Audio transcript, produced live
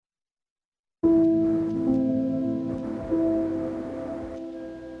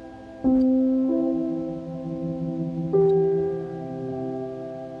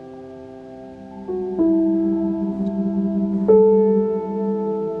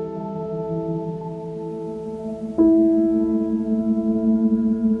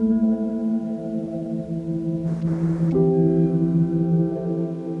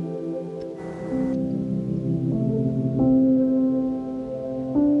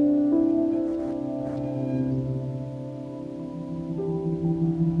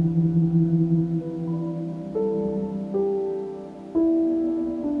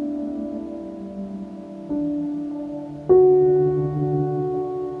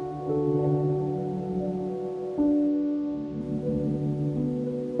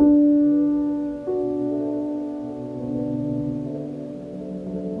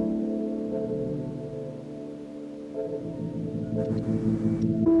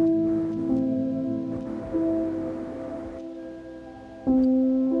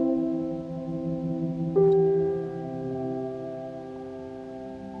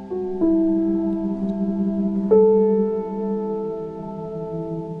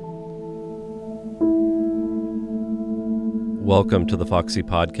Welcome to the Foxy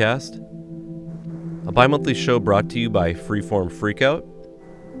Podcast, a bi-monthly show brought to you by Freeform Freakout.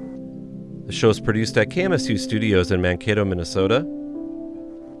 The show is produced at KMSU Studios in Mankato, Minnesota.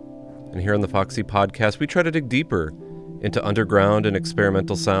 And here on the Foxy Podcast, we try to dig deeper into underground and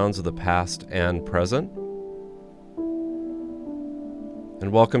experimental sounds of the past and present.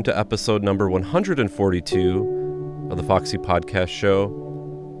 And welcome to episode number 142 of the Foxy Podcast show.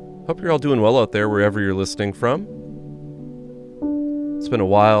 Hope you're all doing well out there wherever you're listening from. It's been a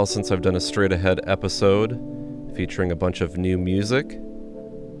while since I've done a straight-ahead episode featuring a bunch of new music,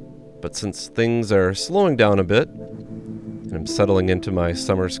 but since things are slowing down a bit and I'm settling into my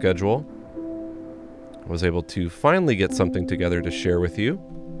summer schedule, I was able to finally get something together to share with you.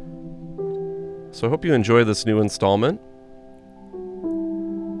 So I hope you enjoy this new installment.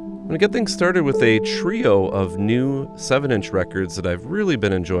 I'm going to get things started with a trio of new 7-inch records that I've really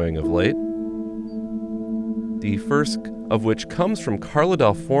been enjoying of late. The first of which comes from Carla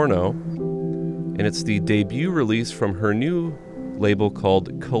Del Forno, and it's the debut release from her new label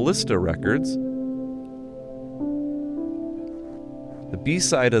called Callista Records. The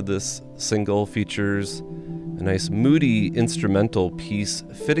B-side of this single features a nice moody instrumental piece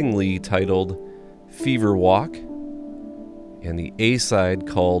fittingly titled Fever Walk, and the A-side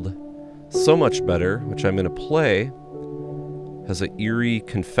called So Much Better, which I'm going to play, has an eerie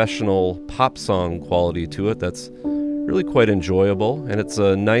confessional pop song quality to it that's really quite enjoyable, and it's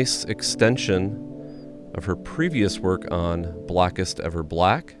a nice extension of her previous work on Blackest Ever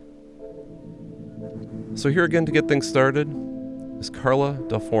Black. So here again to get things started is Carla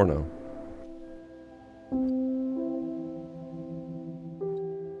Del Forno.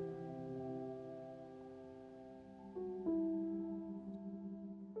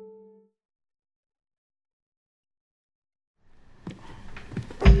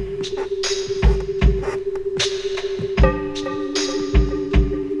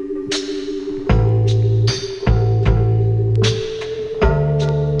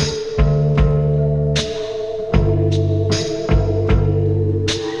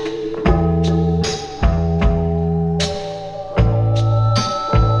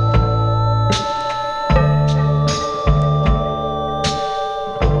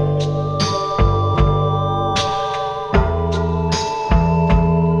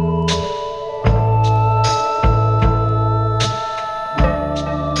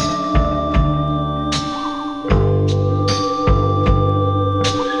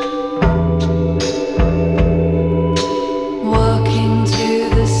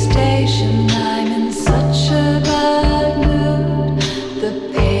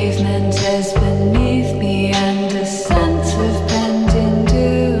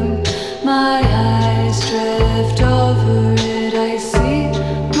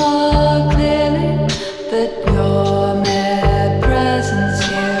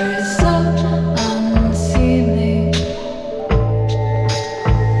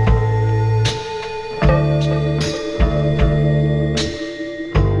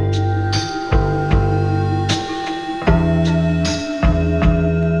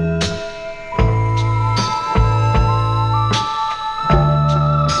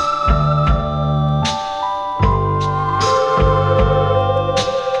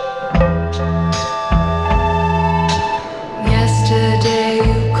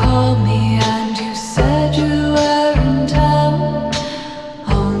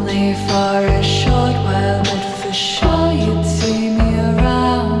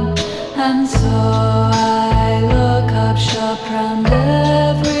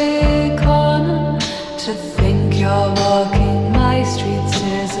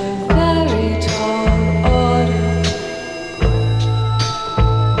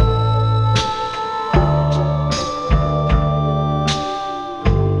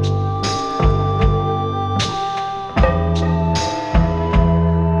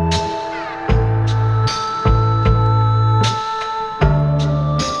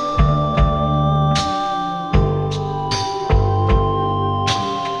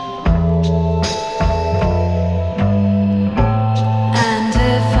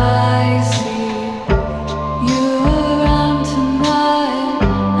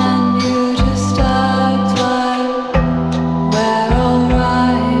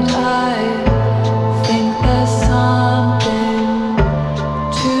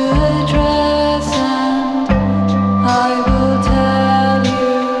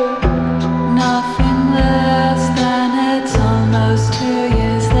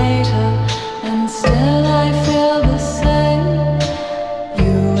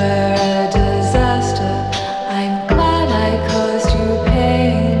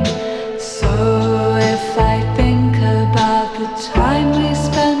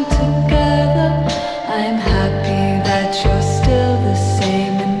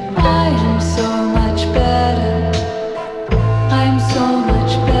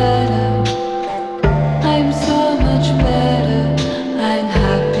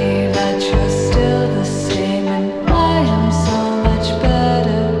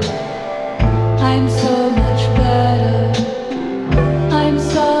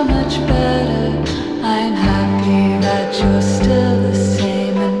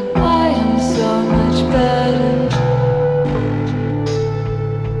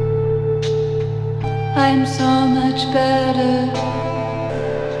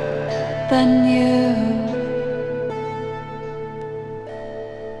 than you.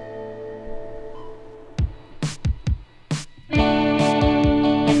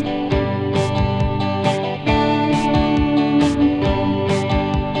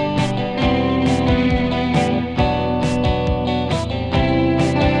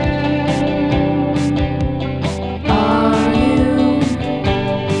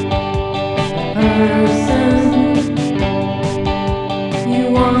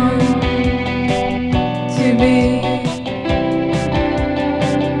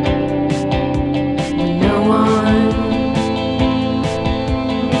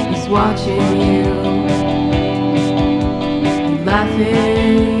 Watching you,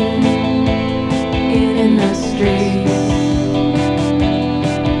 laughing in the streets,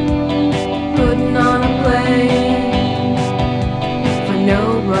 putting on a play for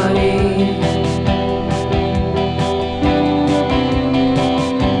nobody.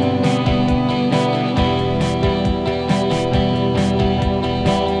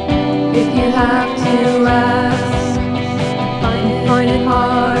 If you have to laugh, find it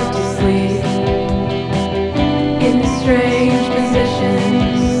hard to sleep in strange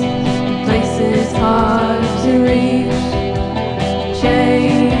positions, places hard to reach.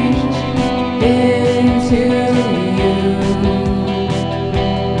 Change into you.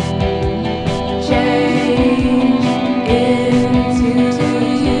 Change into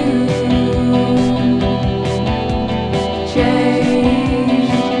you. Change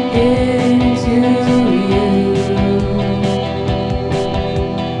into you.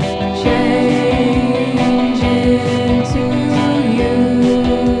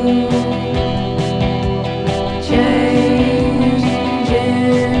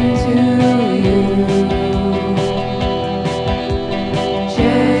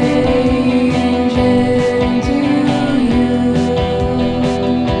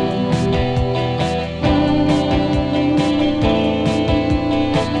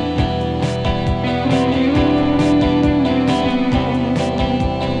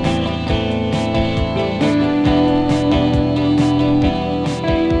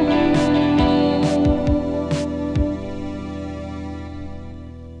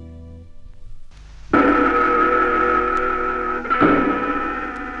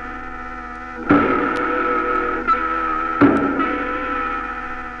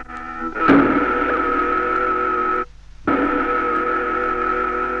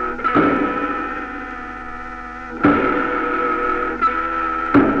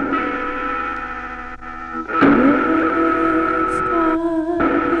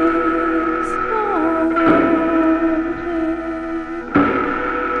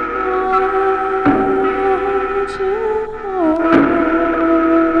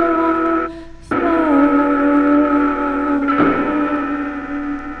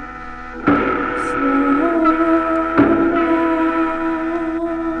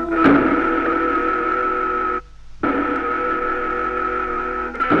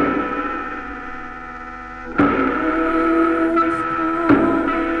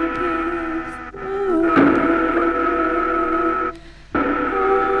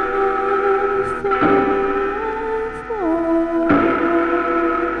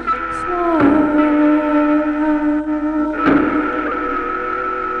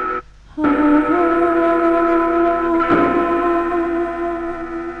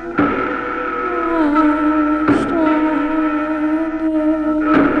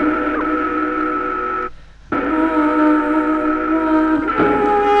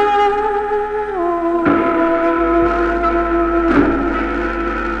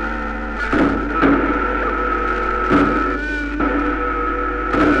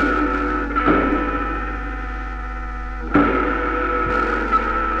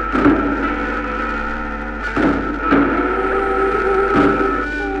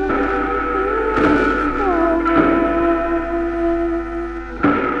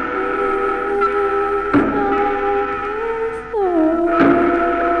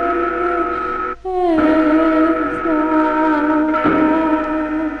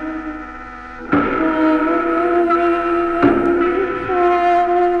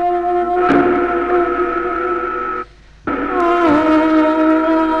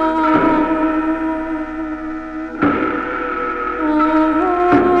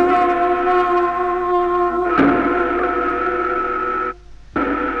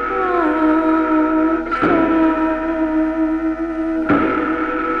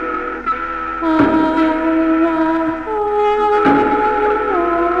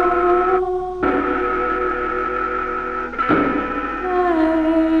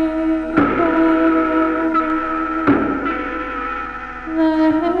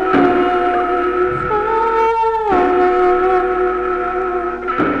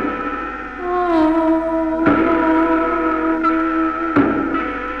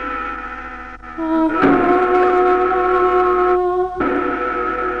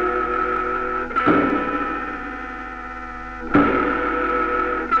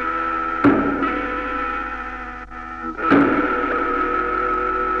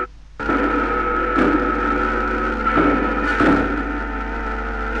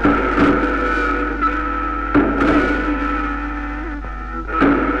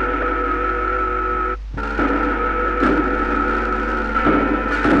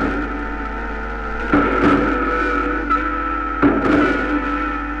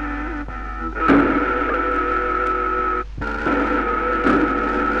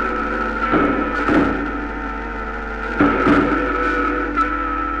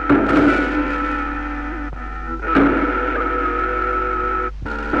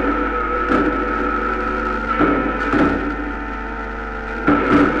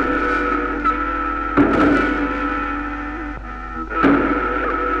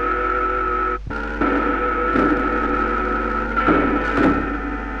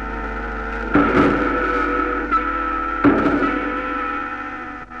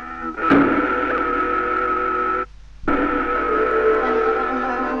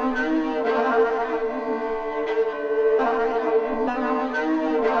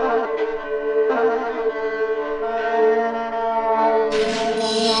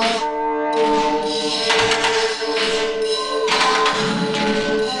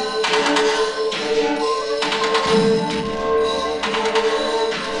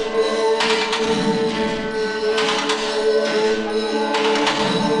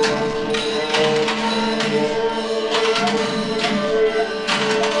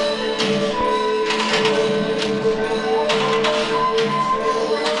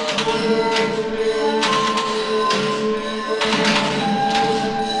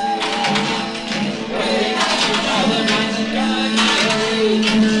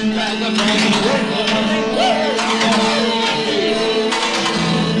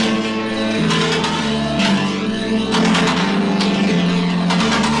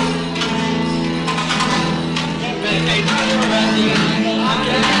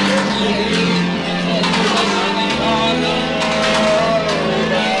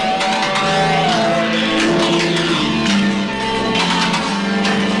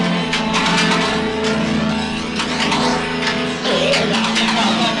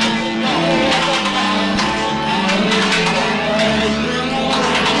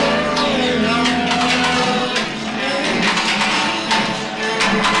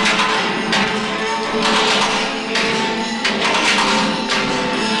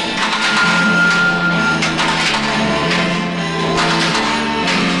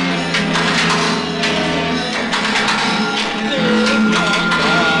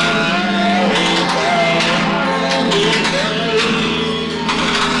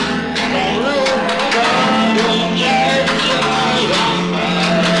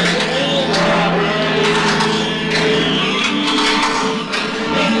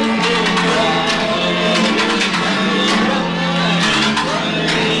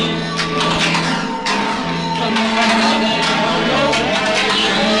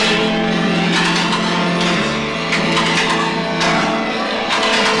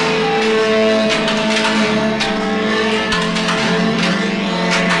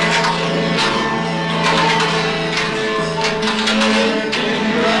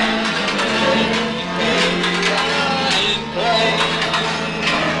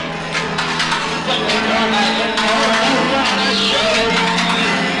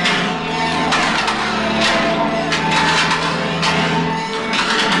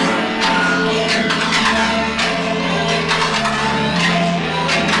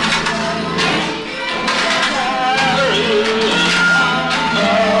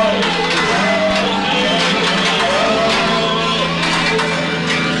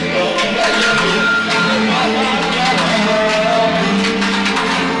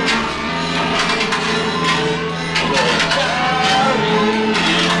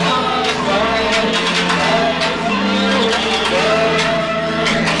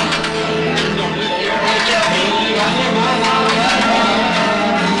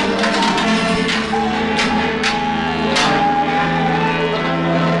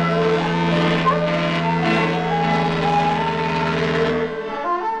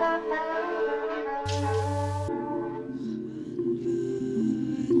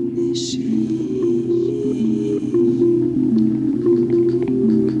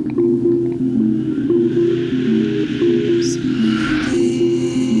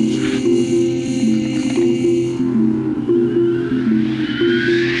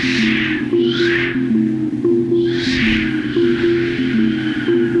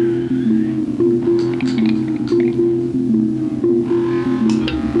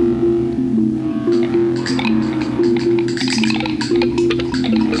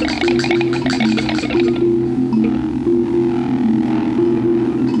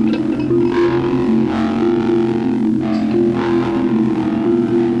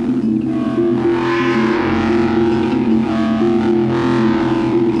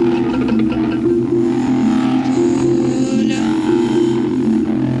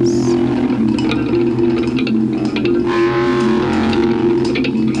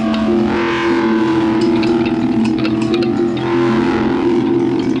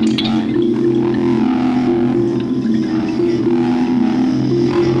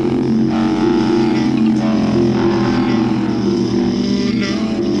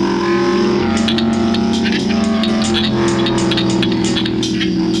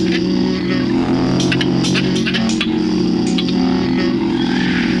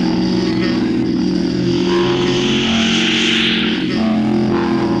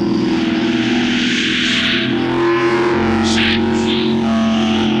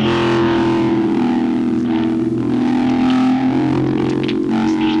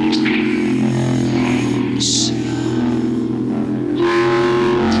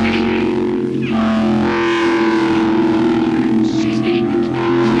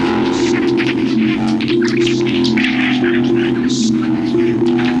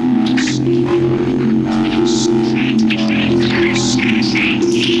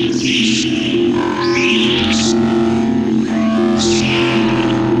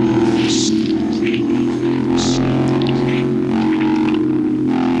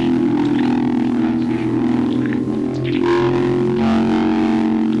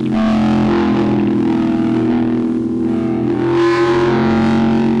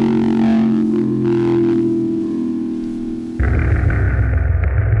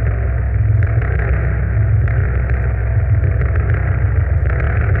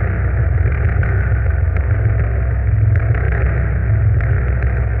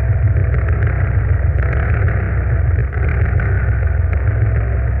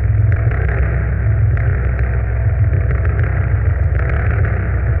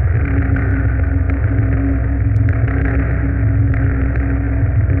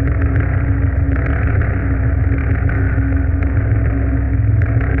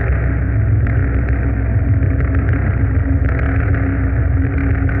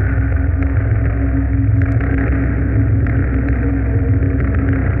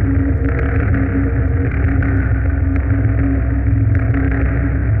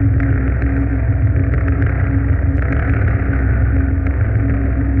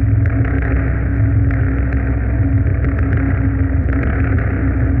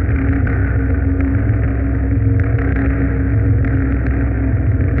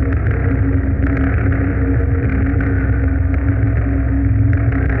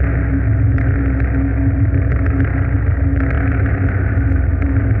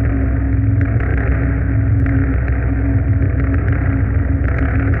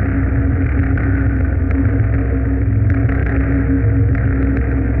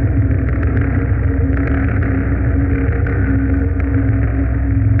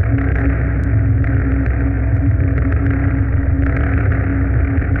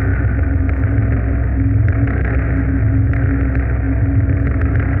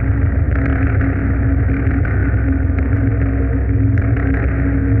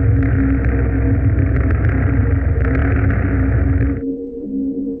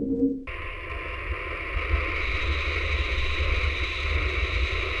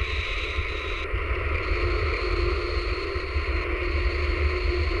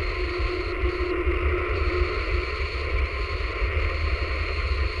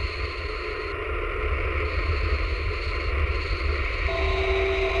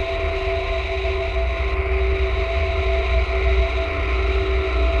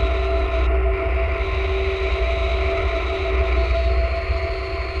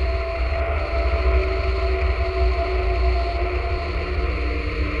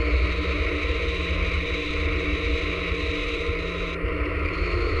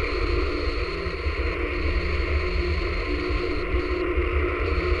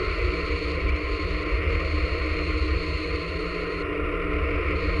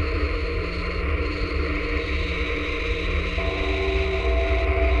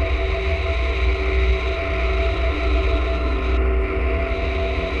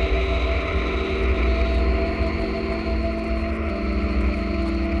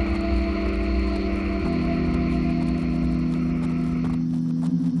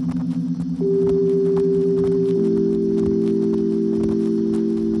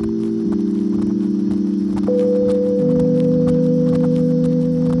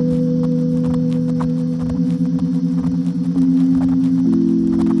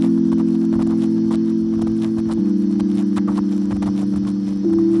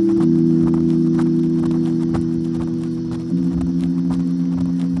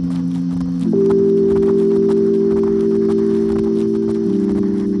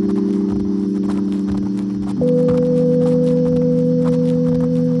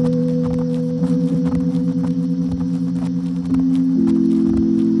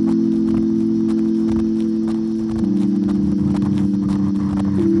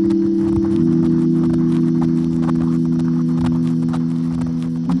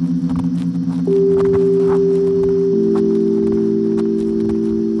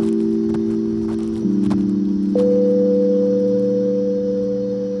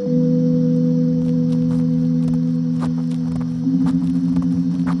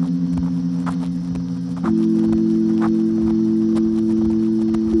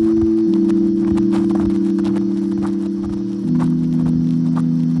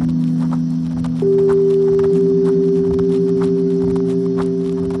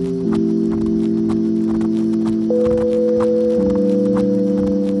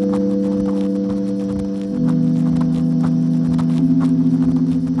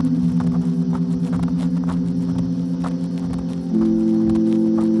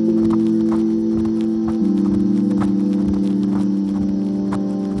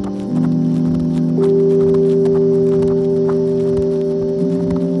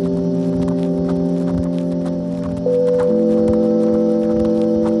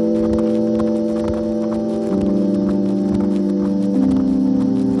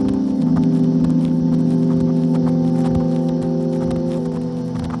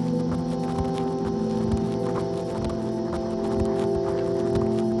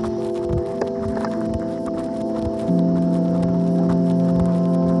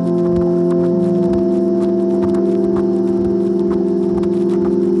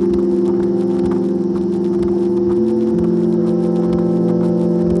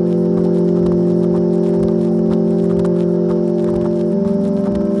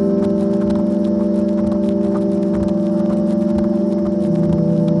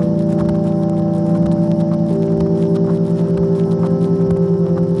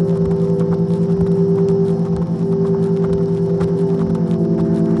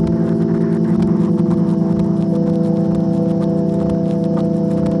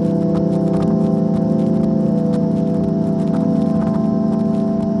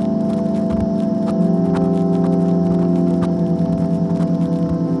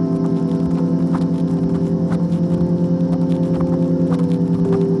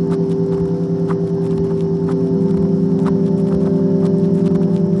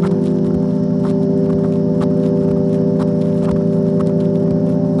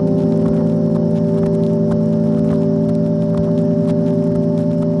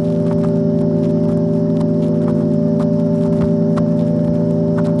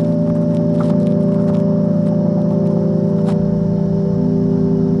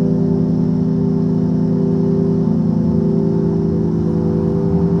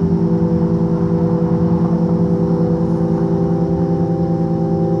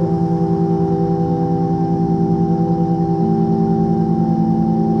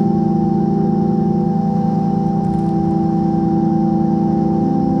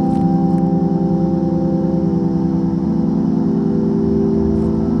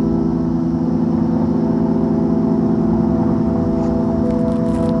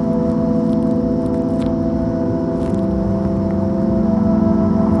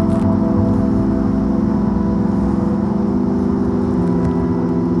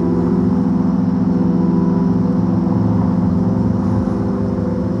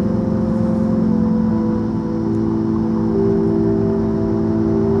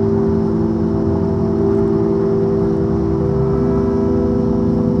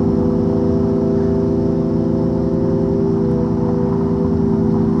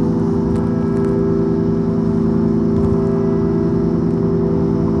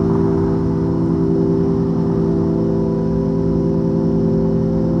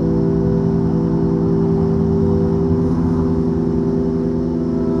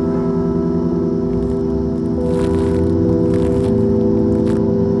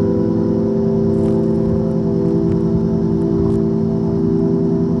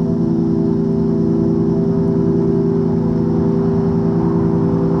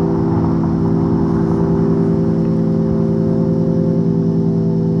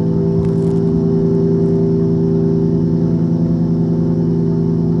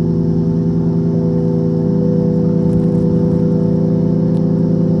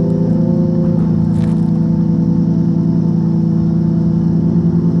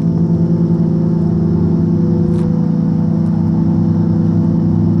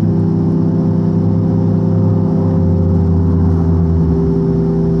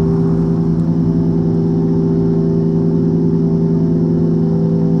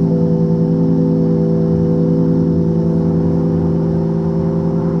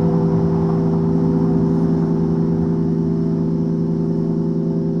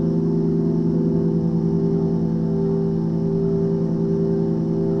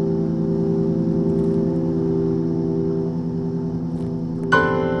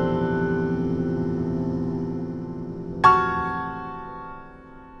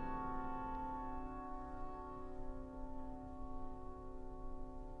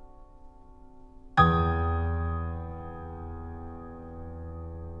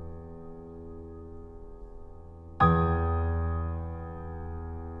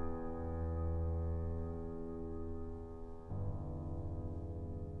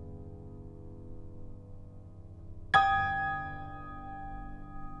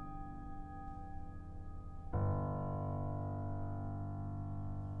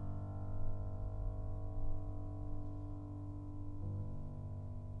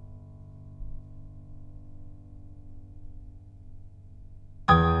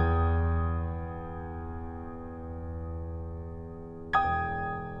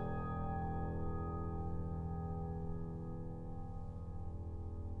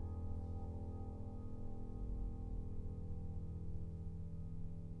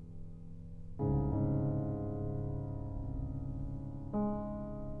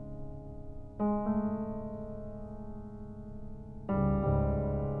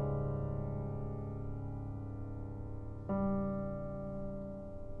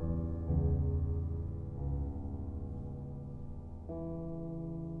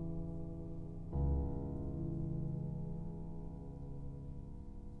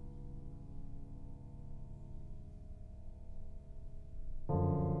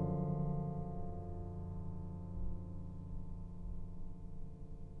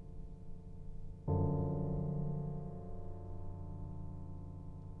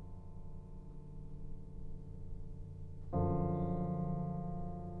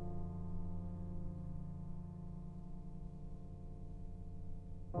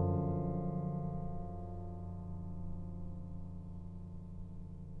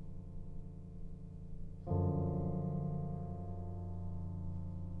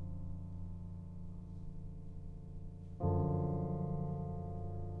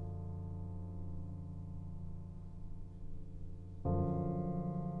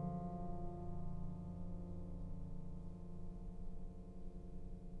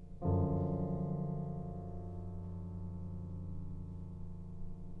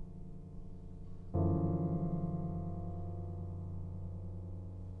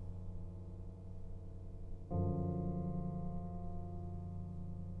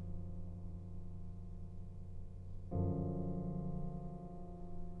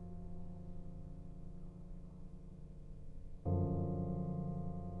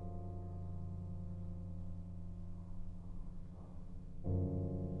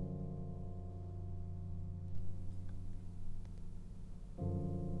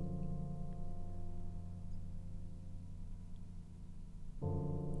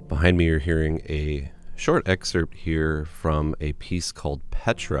 Behind me, you're hearing a short excerpt here from a piece called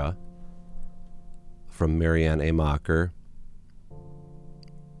Petra from Marianne Amacher.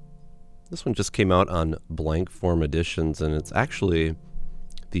 This one just came out on Blank Form Editions, and it's actually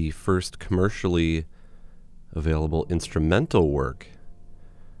the first commercially available instrumental work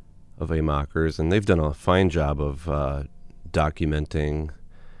of Amacher's, and they've done a fine job of documenting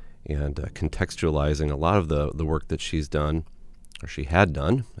and contextualizing a lot of the work that she's done, or she had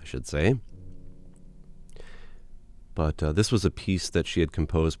done, I should say. But this was a piece that she had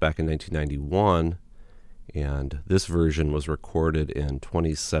composed back in 1991, and this version was recorded in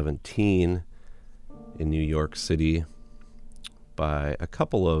 2017 in New York City by a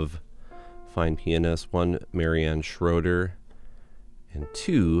couple of fine pianists, one Marianne Schroeder, and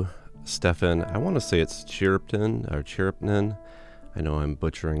two Stefan, I want to say it's Chiripnin. I know I'm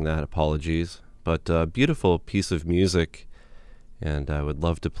butchering that, apologies. But a beautiful piece of music, and I would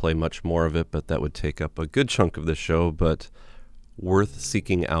love to play much more of it, but that would take up a good chunk of the show, but worth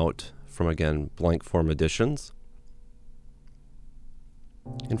seeking out from, again, Blank Form Editions.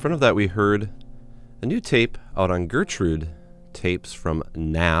 In front of that, we heard a new tape out on Gertrude Tapes from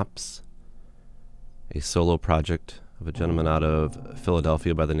Naps, a solo project of a gentleman out of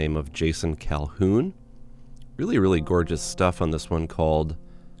Philadelphia by the name of Jason Calhoun. Really, really gorgeous stuff on this one called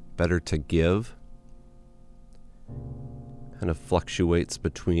Better to Give. Kind of fluctuates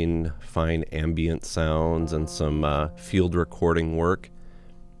between fine ambient sounds and some field recording work.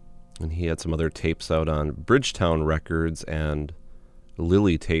 And he had some other tapes out on Bridgetown Records and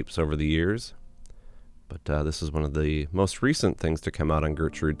Lily Tapes over the years. But this is one of the most recent things to come out on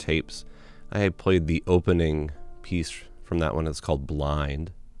Gertrude Tapes. I had played the opening piece from that one. It's called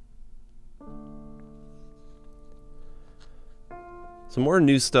Blind. Some more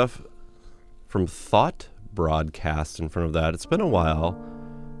new stuff from Thought Broadcast in front of that. It's been a while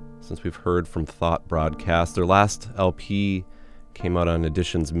since we've heard from Thought Broadcast. Their last LP came out on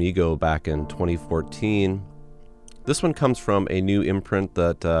Editions Mego back in 2014. This one comes from a new imprint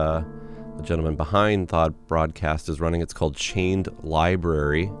that the gentleman behind Thought Broadcast is running. It's called Chained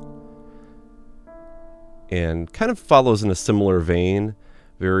Library, and kind of follows in a similar vein,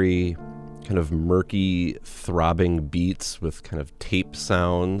 very kind of murky, throbbing beats with kind of tape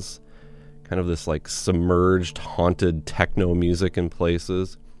sounds, kind of this like submerged, haunted techno music in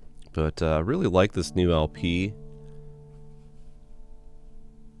places. But really like this new LP.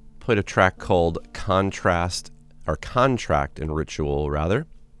 Played a track called Contract and Ritual, rather.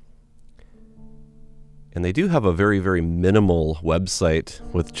 And they do have a very, very minimal website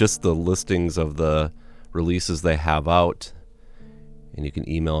with just the listings of the releases they have out, and you can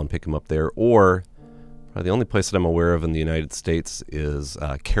email and pick them up there. Or the only place that I'm aware of in the United States is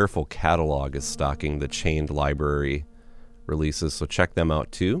Careful Catalog is stocking the Chained Library releases, so check them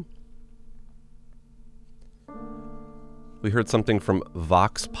out too. We heard something from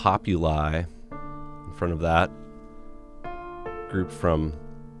Vox Populi in front of that group from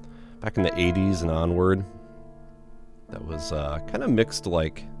back in the 80s and onward. That was kind of mixed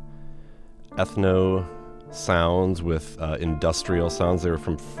like ethno sounds with industrial sounds. They were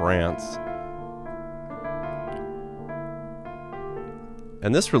from France.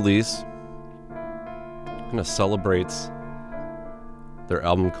 And this release kind of celebrates their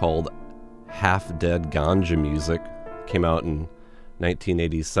album called Half Dead Ganja Music. Came out in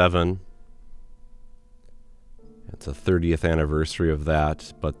 1987. It's a 30th anniversary of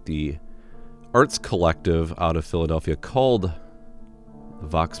that, but the arts collective out of Philadelphia called the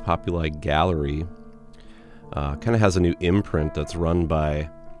Vox Populi Gallery kind of has a new imprint that's run by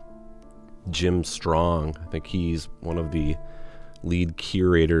Jim Strong. I think he's one of the lead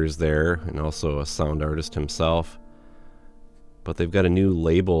curators there and also a sound artist himself. But they've got a new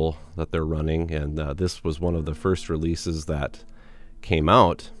label that they're running, and this was one of the first releases that came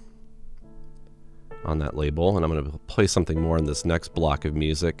out on that label. And I'm going to play something more in this next block of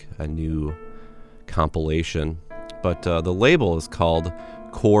music, a new compilation. But the label is called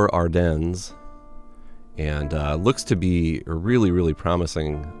Core Ardennes, and looks to be a really, really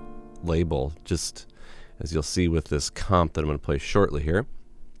promising label, just as you'll see with this comp that I'm going to play shortly here.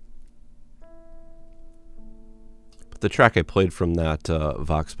 But the track I played from that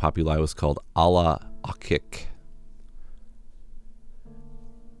Vox Populi was called Ala Akik.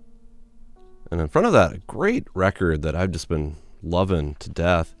 And in front of that, a great record that I've just been loving to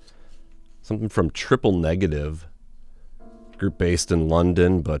death. Something from Triple Negative, group based in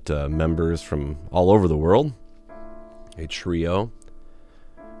London, but members from all over the world. A trio.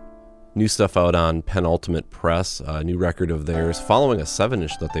 New stuff out on Penultimate Press, a new record of theirs, following a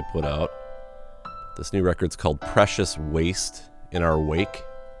 7-inch that they put out. This new record's called Precious Waste in Our Wake.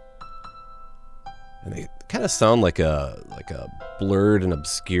 And they kind of sound like a blurred and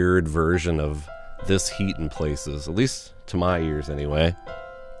obscured version of This Heat in places, at least to my ears anyway.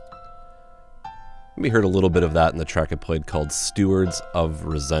 We heard a little bit of that in the track I played called Stewards of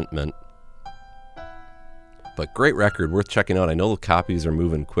Resentment. But great record, worth checking out. I know the copies are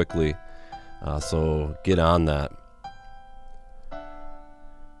moving quickly, so get on that.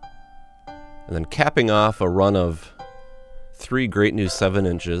 And then capping off a run of 3 great new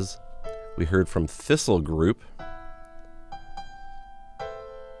 7-inches, we heard from Thistle Group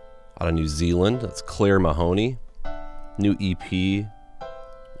out of New Zealand. That's Claire Mahoney. New EP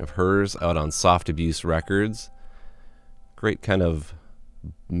of hers out on Soft Abuse Records. Great kind of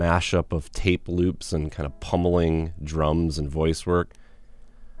mashup of tape loops and kind of pummeling drums and voice work.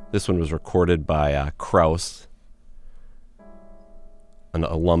 This one was recorded by Kraus, an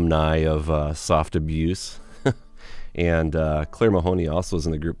alumni of Soft Abuse. And Claire Mahoney also is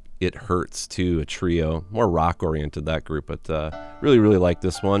in the group It Hurts too, a trio. More rock-oriented, that group, but really, really like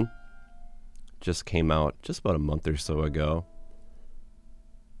this one. Just came out just about a month or so ago.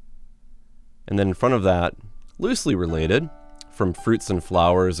 And then in front of that, loosely related, from Fruits and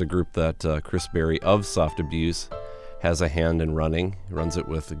Flowers, a group that Chris Berry of Soft Abuse has a hand in running. He runs it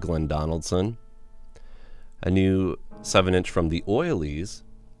with Glenn Donaldson. A new 7-inch from the Oilies.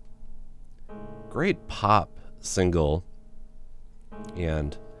 Great pop single.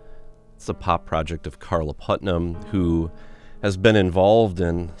 And it's a pop project of Carla Putnam, who has been involved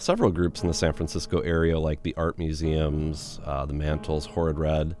in several groups in the San Francisco area, like the Art Museums, the Mantles, Horrid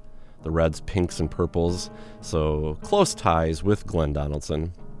Red, the Reds, Pinks, and Purples. So close ties with Glenn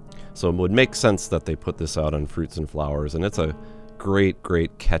Donaldson. So it would make sense that they put this out on Fruits and Flowers, and it's a great,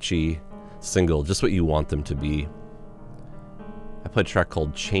 great, catchy single, just what you want them to be. I played a track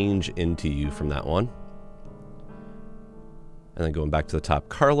called Change Into You from that one. And then going back to the top,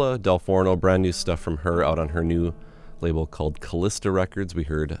 Carla Del Forno, brand new stuff from her out on her new label called Callista Records. We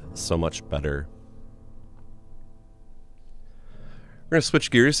heard So Much Better. We're going to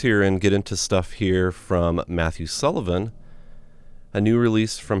switch gears here and get into stuff here from Matthew Sullivan. A new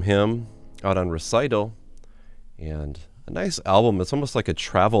release from him out on Recital. And a nice album. It's almost like a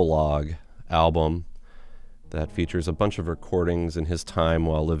travelogue album that features a bunch of recordings in his time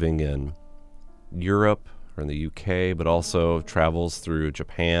while living in Europe or in the UK, but also travels through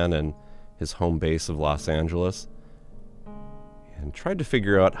Japan and his home base of Los Angeles. And tried to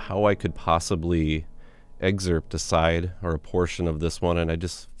figure out how I could possibly excerpt a side or a portion of this one, and I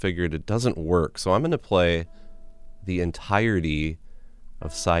just figured it doesn't work. So I'm going to play the entirety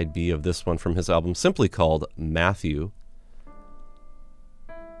of side B of this one from his album, simply called Matthew.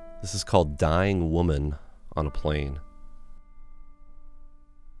 This is called Dying Woman on a Plane.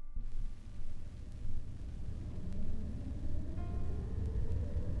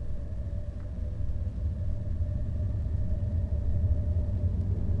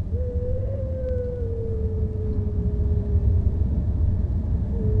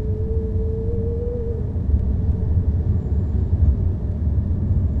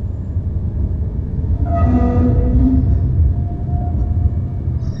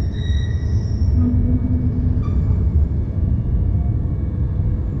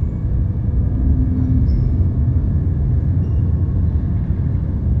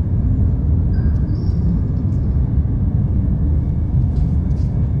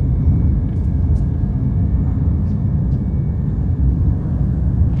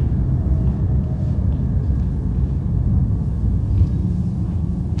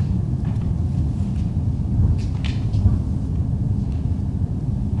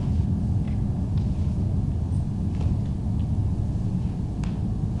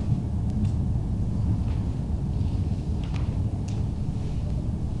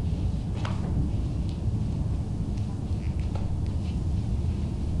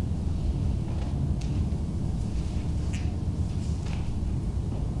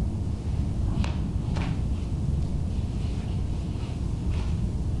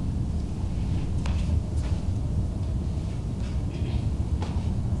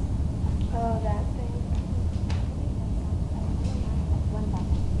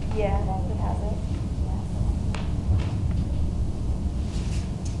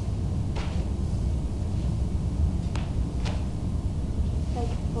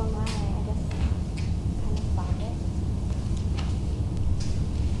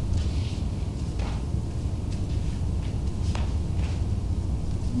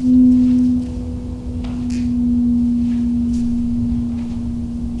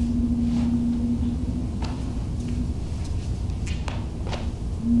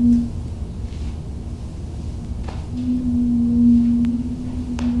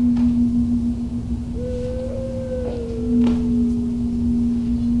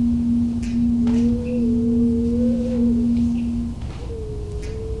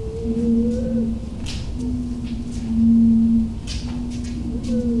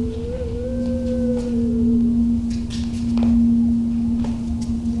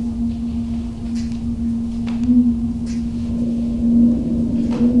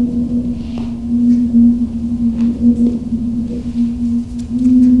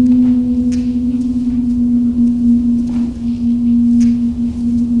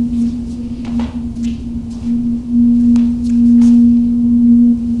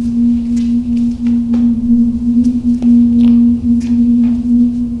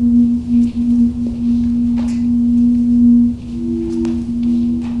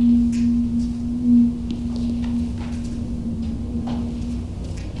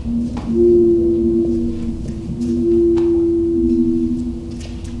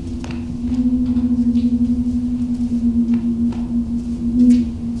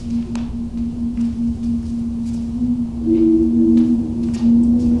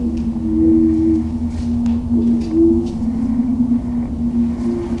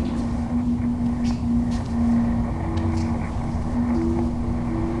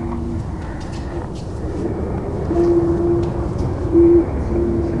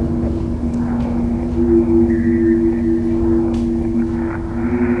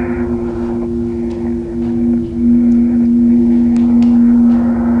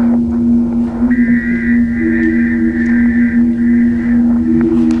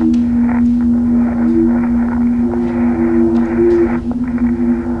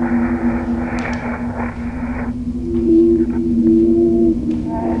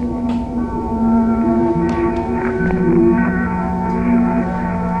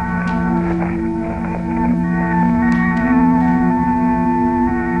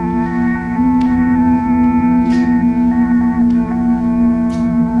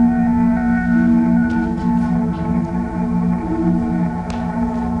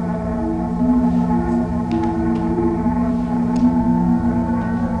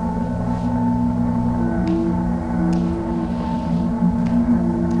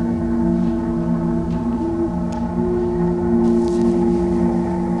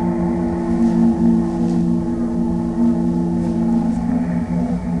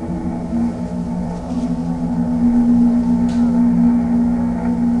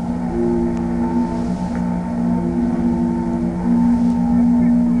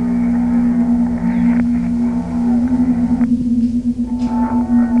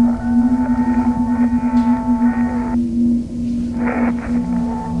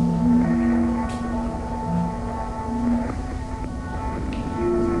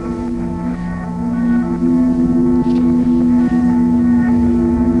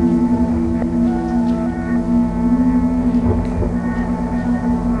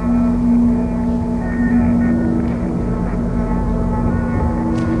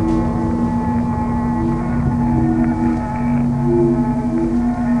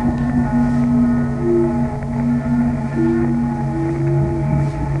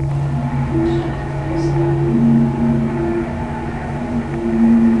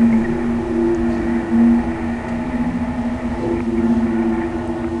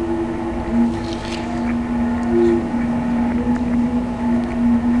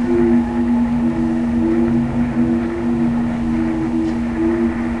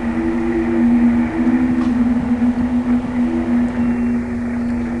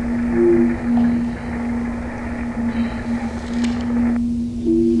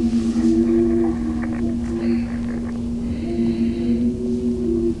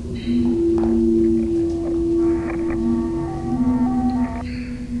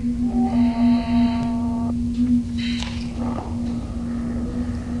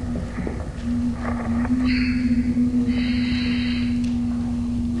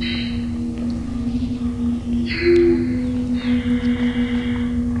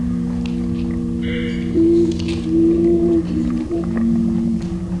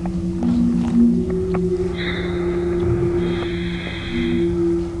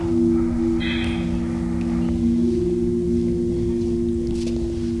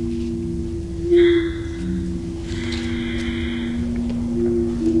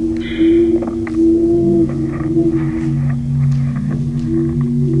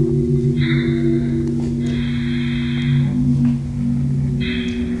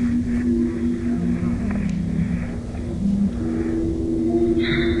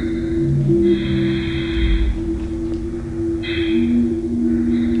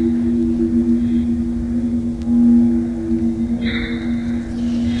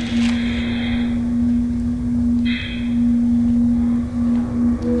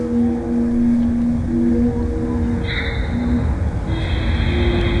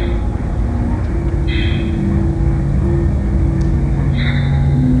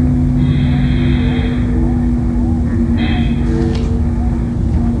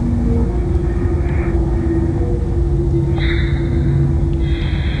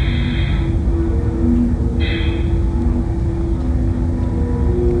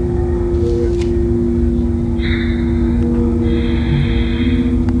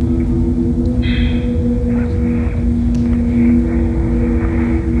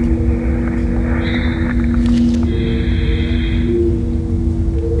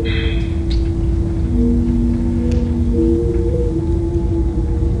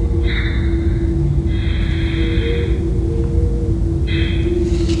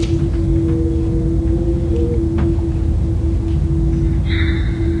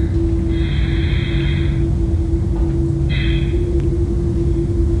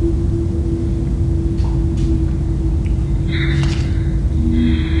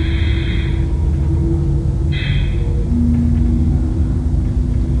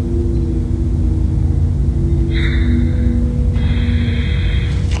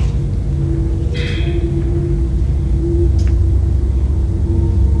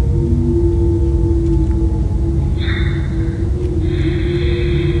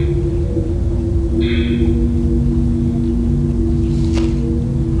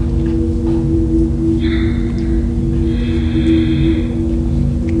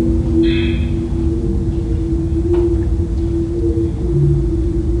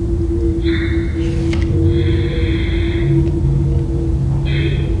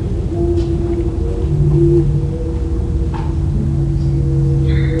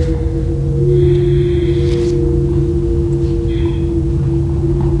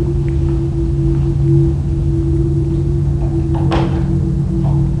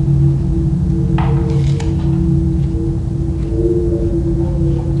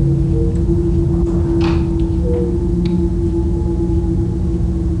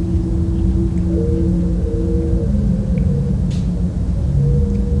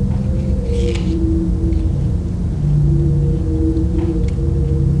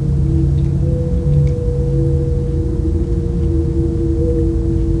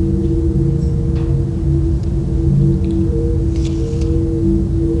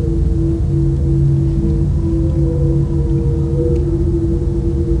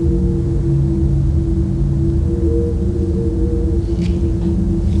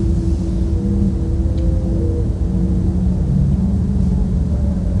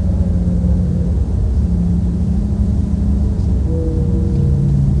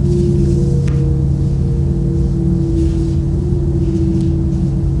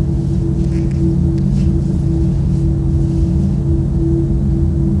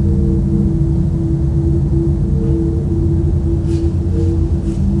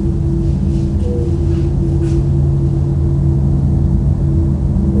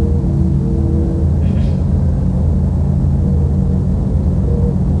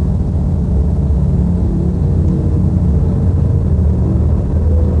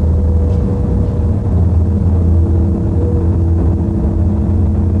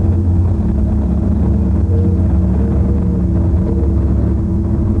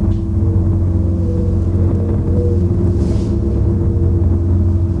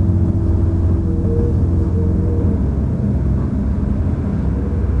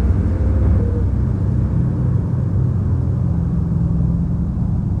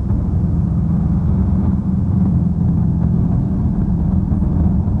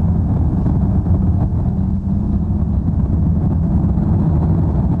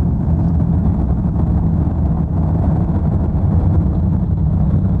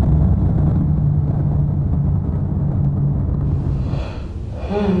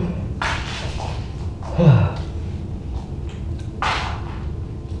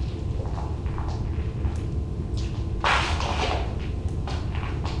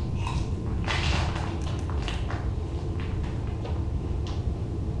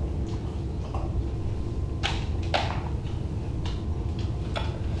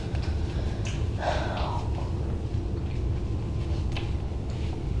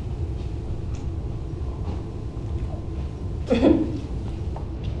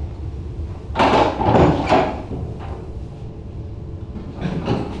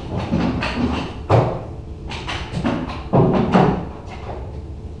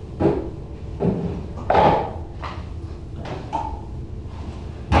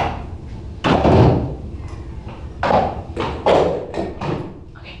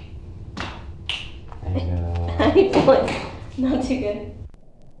 April is not too good.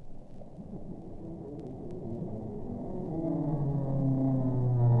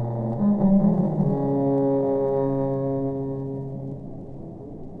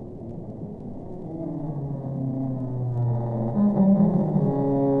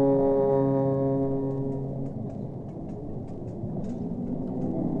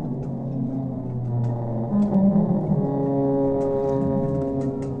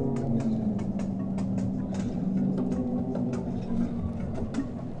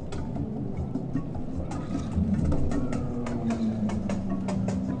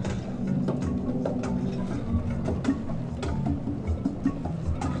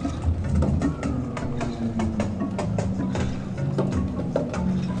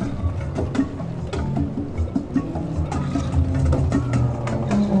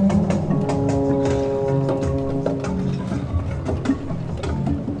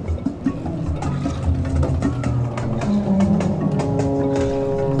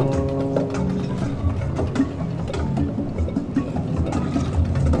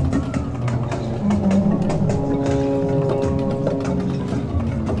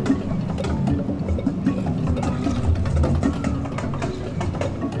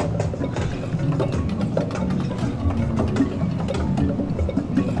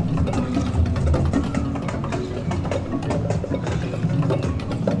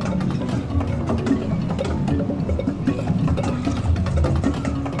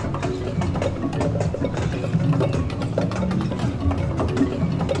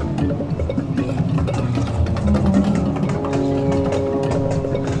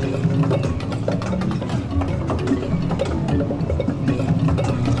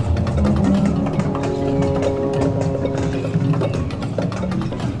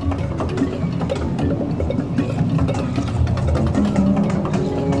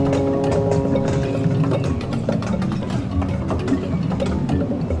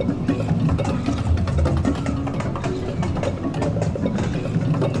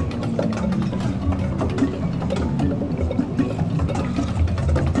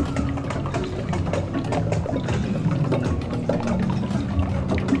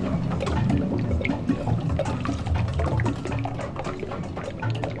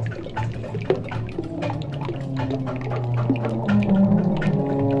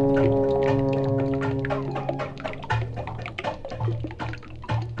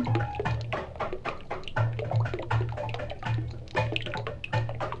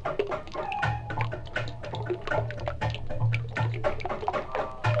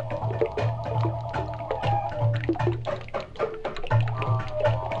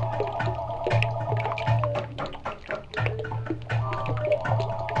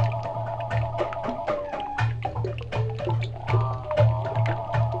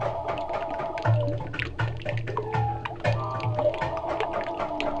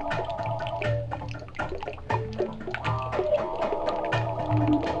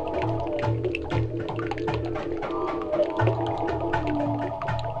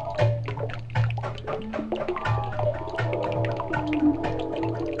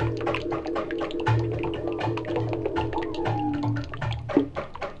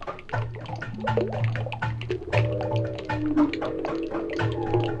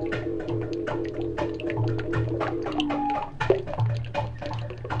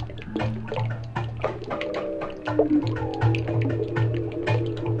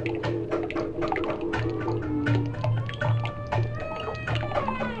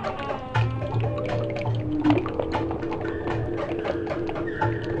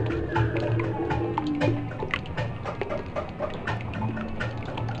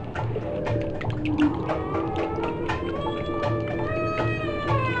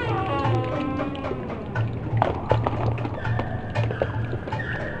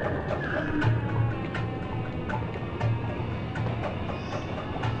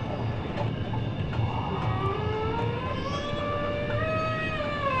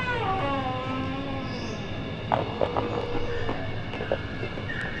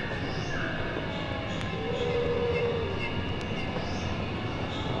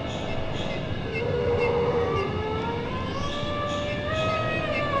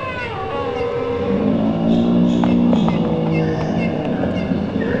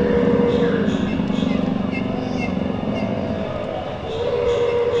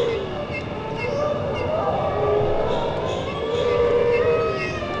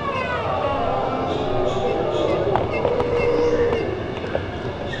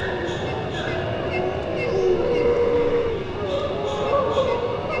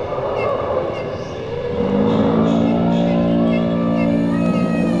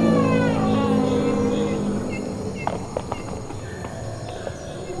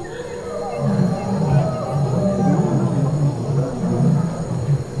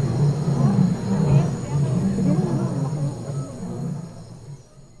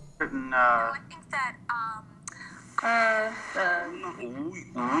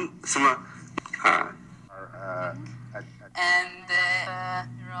 什么啊？ And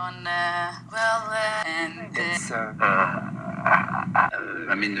Ron, and It's I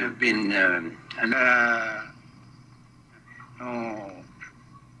mean, there've been no.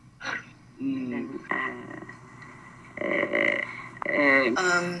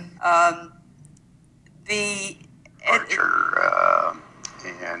 the Archer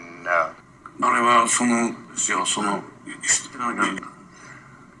and あれはそのですよ、そのなんか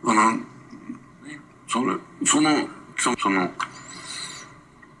それそのそその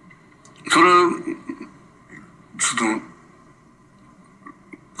それその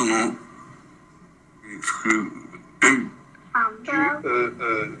その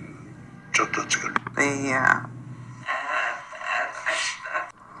ちょっと違う。 the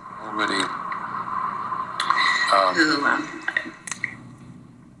already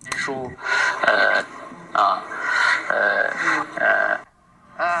说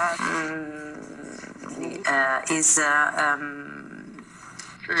is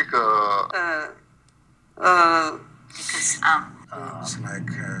这个 because it's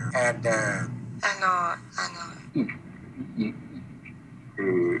like and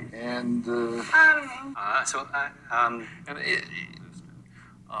and So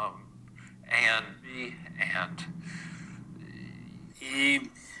and B and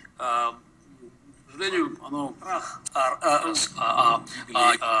и к сожалению, оно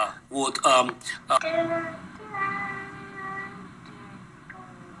вот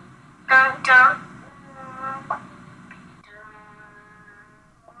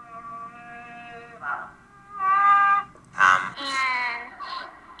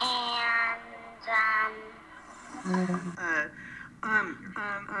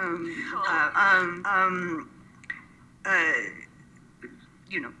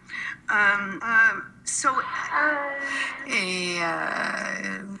you know, so like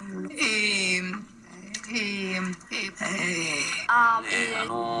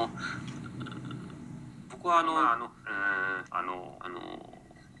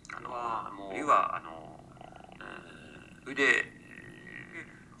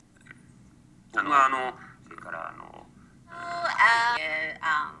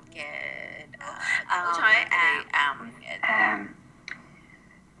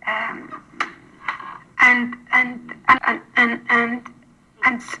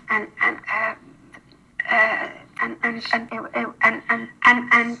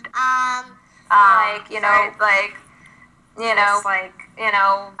you know, like you know, like you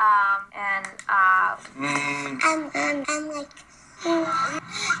know, and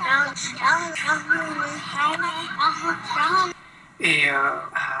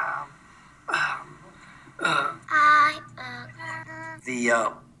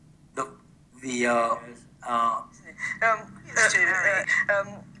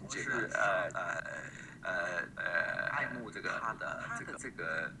就是爱慕这个他的这个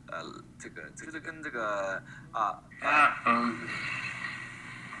跟这个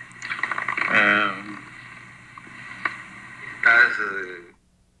但是。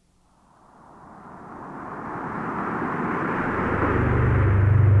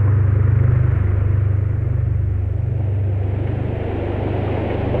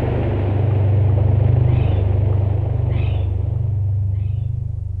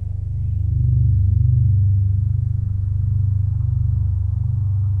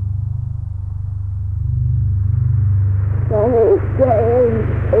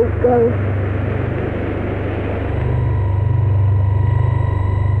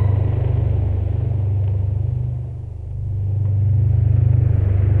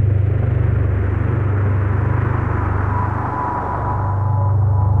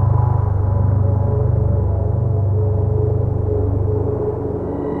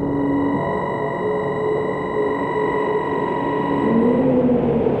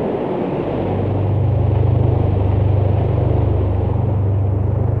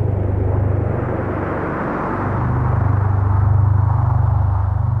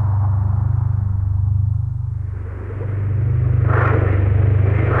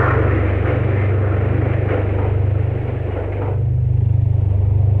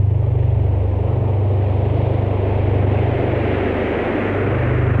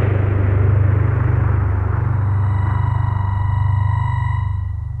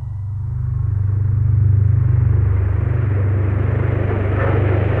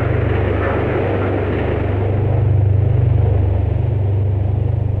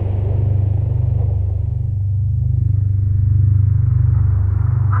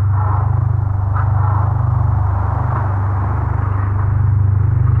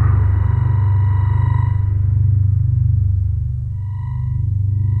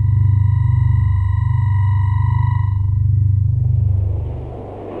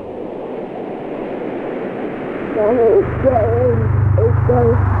Brown.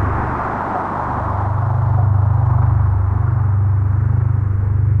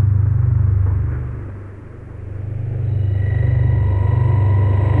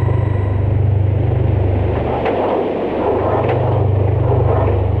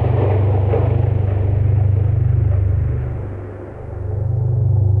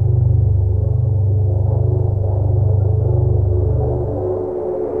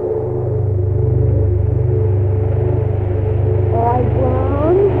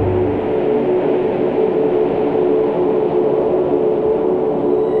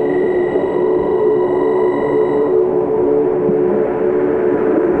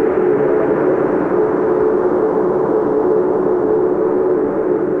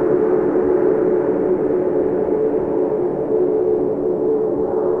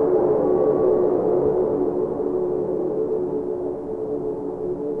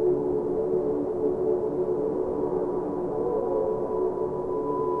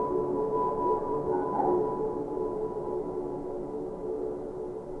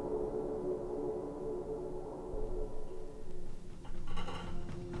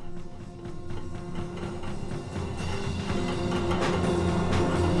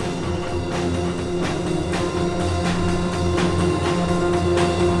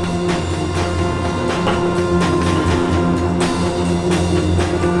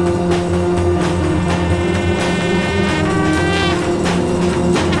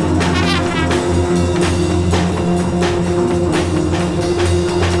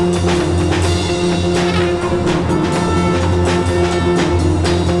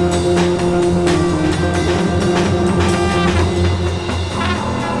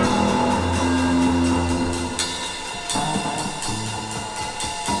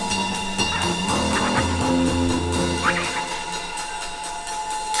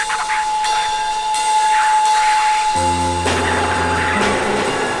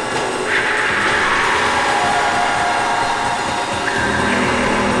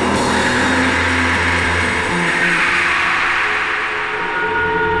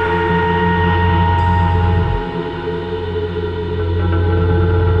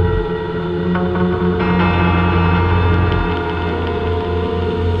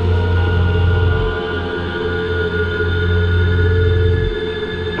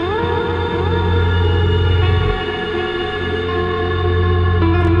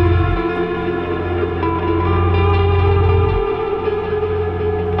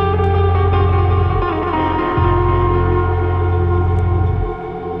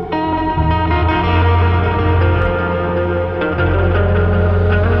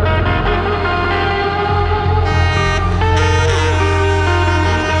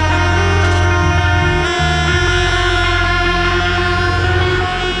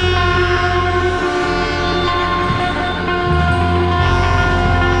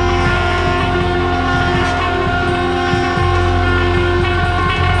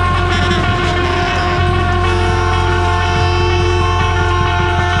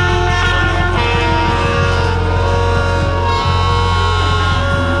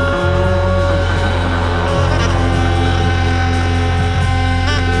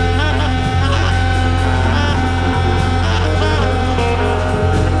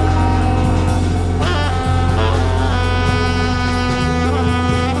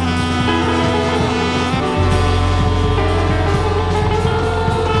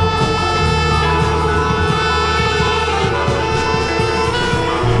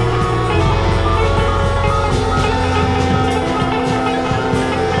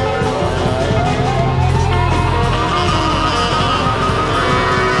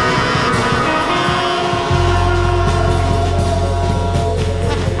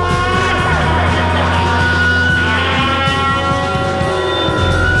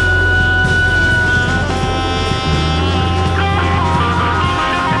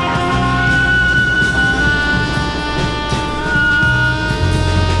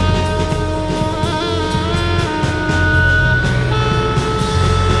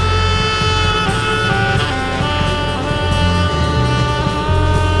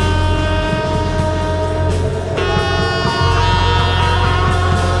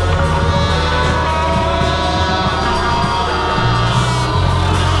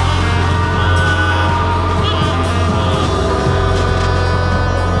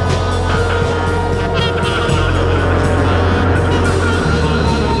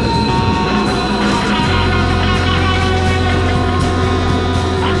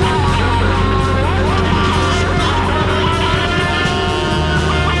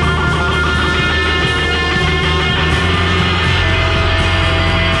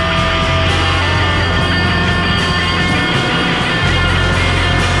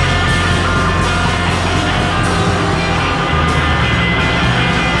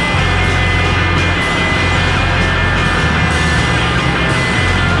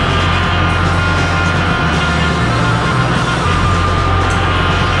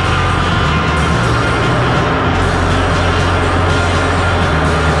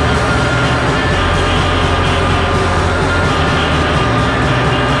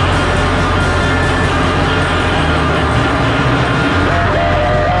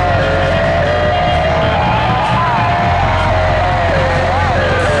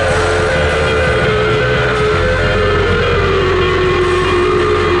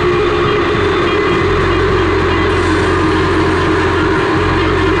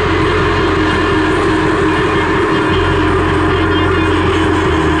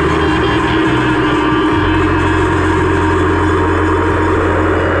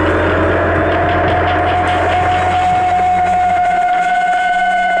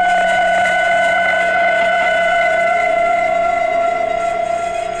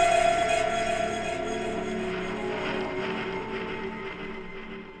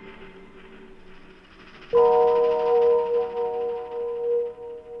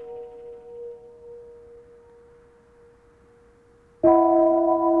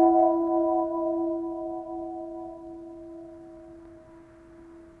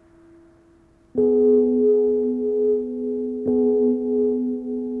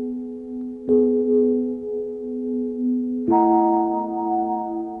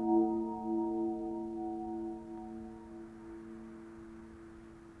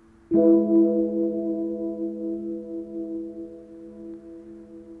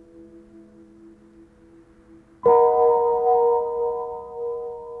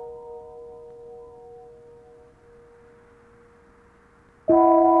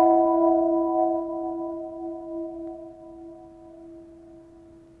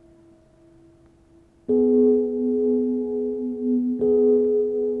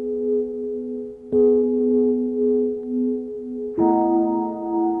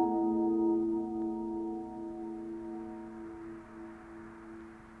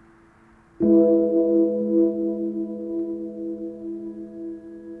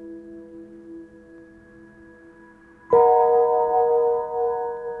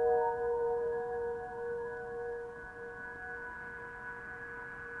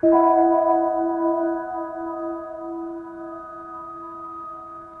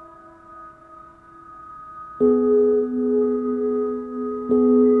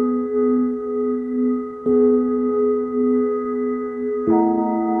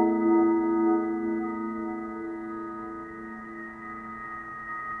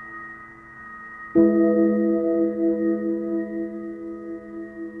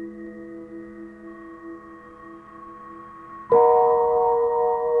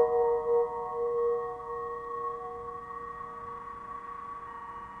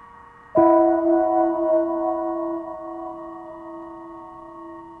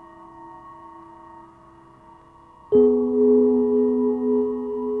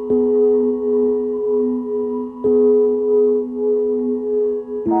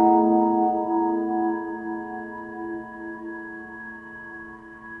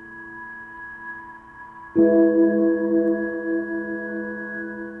 From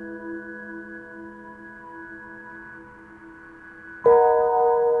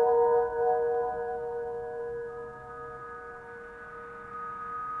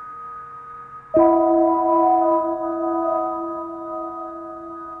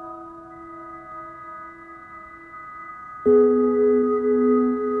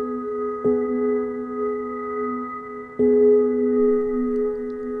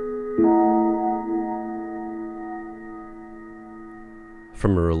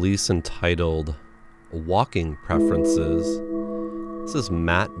a release entitled Walking Preferences. This is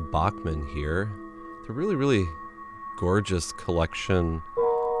Matt Bachman here. It's a really, really gorgeous collection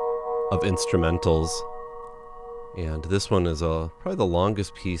of instrumentals. And this one is probably the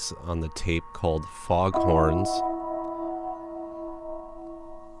longest piece on the tape, called Foghorns.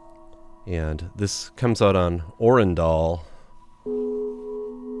 And this comes out on Orendal.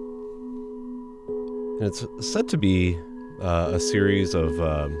 And it's said to be a series of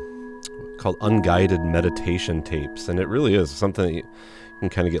called unguided meditation tapes, and it really is something that you can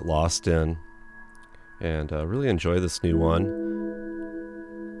kind of get lost in, and really enjoy this new one.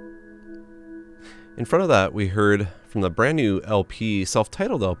 In front of that, we heard from the brand new LP,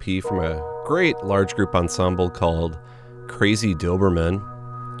 self-titled LP, from a great large group ensemble called Crazy Doberman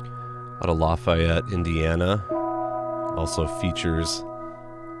out of Lafayette, Indiana. Also features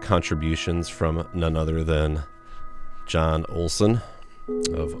contributions from none other than John Olson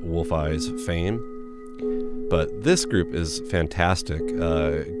of Wolf Eyes fame. But this group is fantastic.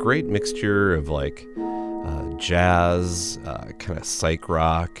 Great mixture of like jazz, kind of psych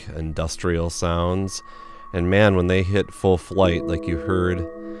rock, industrial sounds. And man, when they hit full flight, like you heard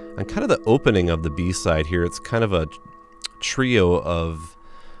on kind of the opening of the B-side here, it's kind of a trio of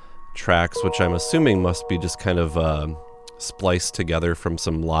tracks, which I'm assuming must be just kind of spliced together from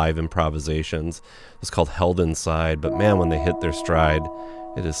some live improvisations. It's called Held Inside, but man, when they hit their stride,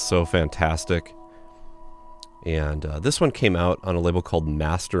 it is so fantastic. And this one came out on a label called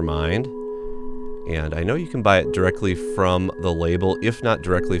Mastermind, and I know you can buy it directly from the label, if not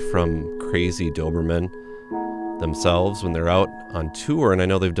directly from Crazy Doberman themselves when they're out on tour, and I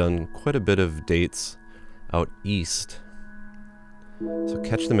know they've done quite a bit of dates out east. So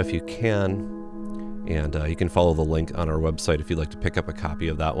catch them if you can. And you can follow the link on our website if you'd like to pick up a copy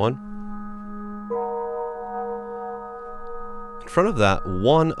of that one. In front of that,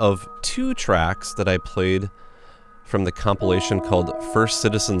 one of two tracks that I played from the compilation called First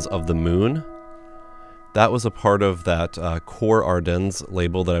Citizens of the Moon. That was a part of that Core Ardennes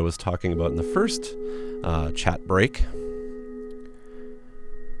label that I was talking about in the first chat break.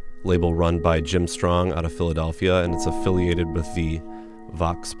 Label run by Jim Strong out of Philadelphia, and it's affiliated with the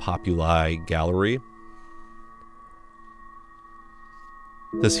Vox Populi Gallery.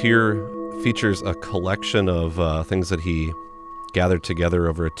 This here features a collection of things that he gathered together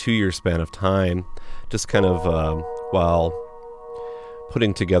over a 2-year span of time, just kind of while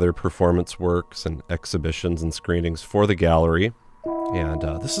putting together performance works and exhibitions and screenings for the gallery. And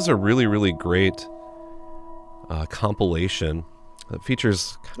this is a really, really great compilation that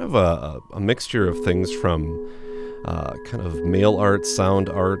features kind of a mixture of things from kind of mail art, sound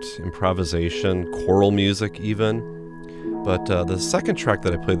art, improvisation, choral music even. But the second track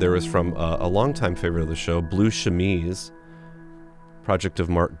that I played there was from a longtime favorite of the show, Blue Chemise, project of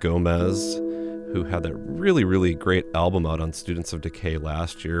Mark Gomez, who had that really, really great album out on Students of Decay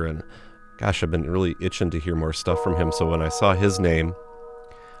last year. And gosh, I've been really itching to hear more stuff from him. So when I saw his name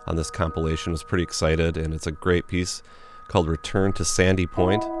on this compilation, I was pretty excited. And it's a great piece called Return to Sandy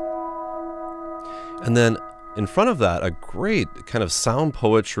Point. And then in front of that, a great kind of sound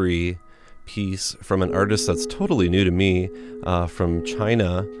poetry piece from an artist that's totally new to me, from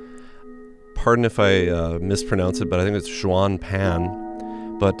China. Pardon if I mispronounce it, but I think it's Xuan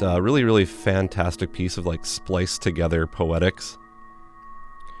Pan. But really, really fantastic piece of like spliced together poetics.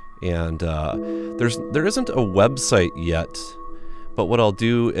 And there isn't a website yet, but what I'll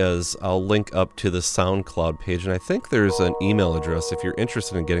do is I'll link up to the SoundCloud page, and I think there's an email address if you're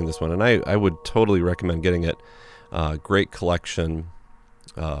interested in getting this one, and I would totally recommend getting it. Great collection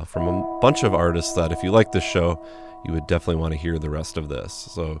from a bunch of artists that if you like this show, you would definitely want to hear the rest of this.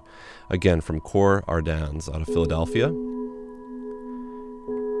 So again, from Core Ardennes out of Philadelphia.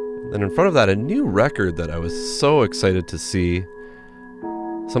 And in front of that, a new record that I was so excited to see,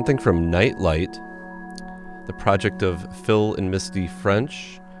 something from Nightlight, the project of Phil and Misty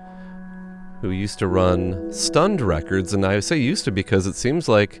French, who used to run Stunned Records. And I say used to because it seems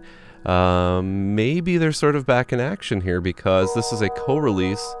like maybe they're sort of back in action here, because this is a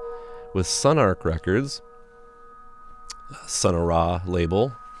co-release with Sunark Records, Sonora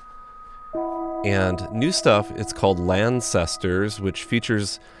label. And new stuff, it's called Landcestors, which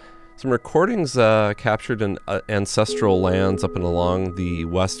features some recordings captured in ancestral lands up and along the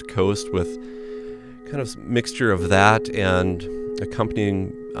west coast with kind of mixture of that and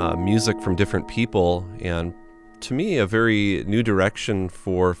accompanying music from different people. And to me, a very new direction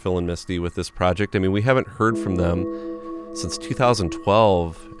for Phil and Misty with this project. I mean, we haven't heard from them since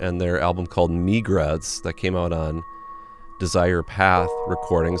 2012 and their album called Migreds that came out on Desire Path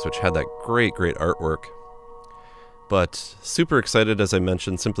Recordings, which had that great artwork. But super excited, as I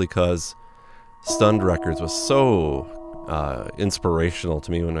mentioned, simply because Stunned Records was so inspirational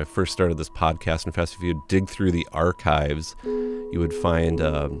to me when I first started this podcast. In fact, if you dig through the archives, you would find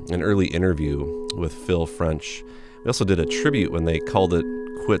an early interview with Phil French. We also did a tribute when they called it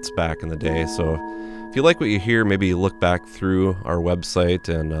quits back in the day. So if you like what you hear, maybe look back through our website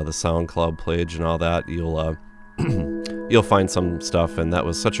and the SoundCloud page and all that. You'll find some stuff, and that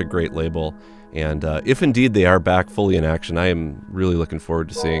was such a great label. And if indeed they are back fully in action, I am really looking forward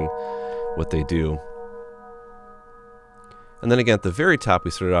to seeing what they do. And then again, at the very top,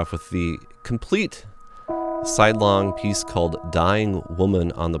 we started off with the complete sidelong piece called Dying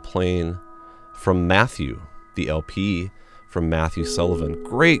Woman on the Plain from Matthew, the LP from Matthew Sullivan.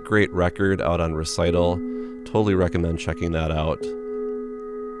 Great record out on Recital. Totally recommend checking that out.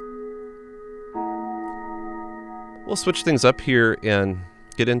 We'll switch things up here and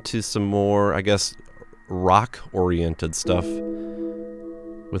get into some more, I guess, rock-oriented stuff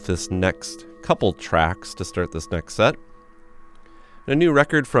with this next couple tracks to start this next set. A new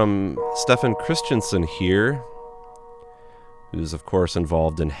record from Stefan Christensen here, who's of course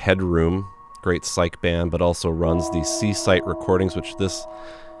involved in Headroom, great psych band, but also runs the Seasite Recordings, which this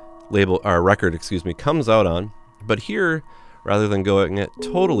record comes out on. But here, rather than going it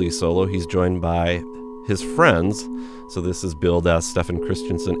totally solo, he's joined by his friends. So this is billed as Stefan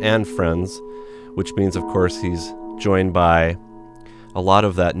Christensen and Friends, which means of course he's joined by a lot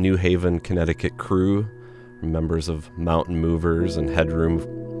of that New Haven, Connecticut crew, members of Mountain Movers and Headroom.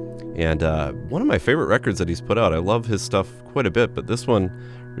 And one of my favorite records that he's put out. I love his stuff quite a bit, but this one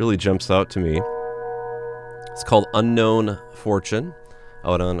really jumps out to me. It's called Unknown Fortune,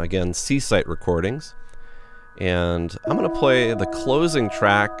 out on, again, Seasite Recordings. And I'm going to play the closing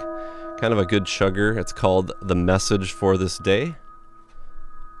track, kind of a good chugger. It's called The Message for This Day.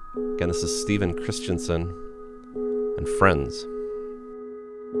 Again, this is Stephen Christensen and Friends.